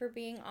thank you for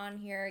being on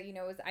here.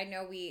 I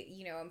know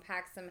we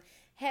unpacked some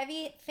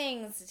heavy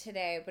things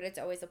today, but it's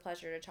always a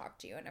pleasure to talk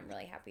to you, and I'm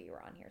really happy you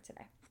were on here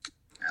today.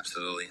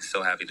 Absolutely,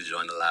 so happy to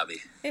join the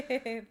lobby.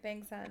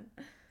 Thanks, hon.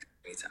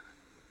 Anytime.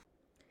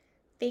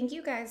 Thank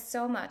you guys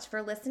so much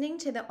for listening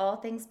to the All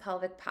Things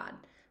Pelvic Pod.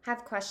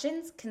 Have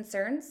questions,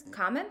 concerns,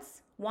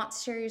 comments? Want to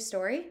share your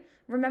story?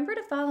 Remember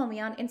to follow me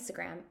on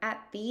Instagram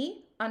at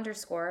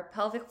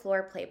 @the_pelvic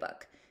floor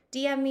playbook.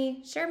 DM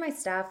me, share my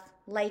stuff,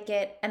 like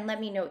it, and let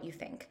me know what you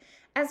think.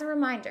 As a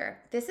reminder,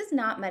 this is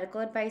not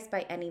medical advice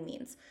by any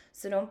means,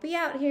 so don't be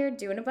out here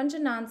doing a bunch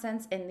of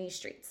nonsense in these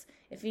streets.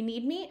 If you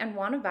need me and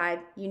want a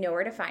vibe, you know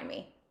where to find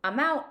me. I'm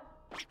out.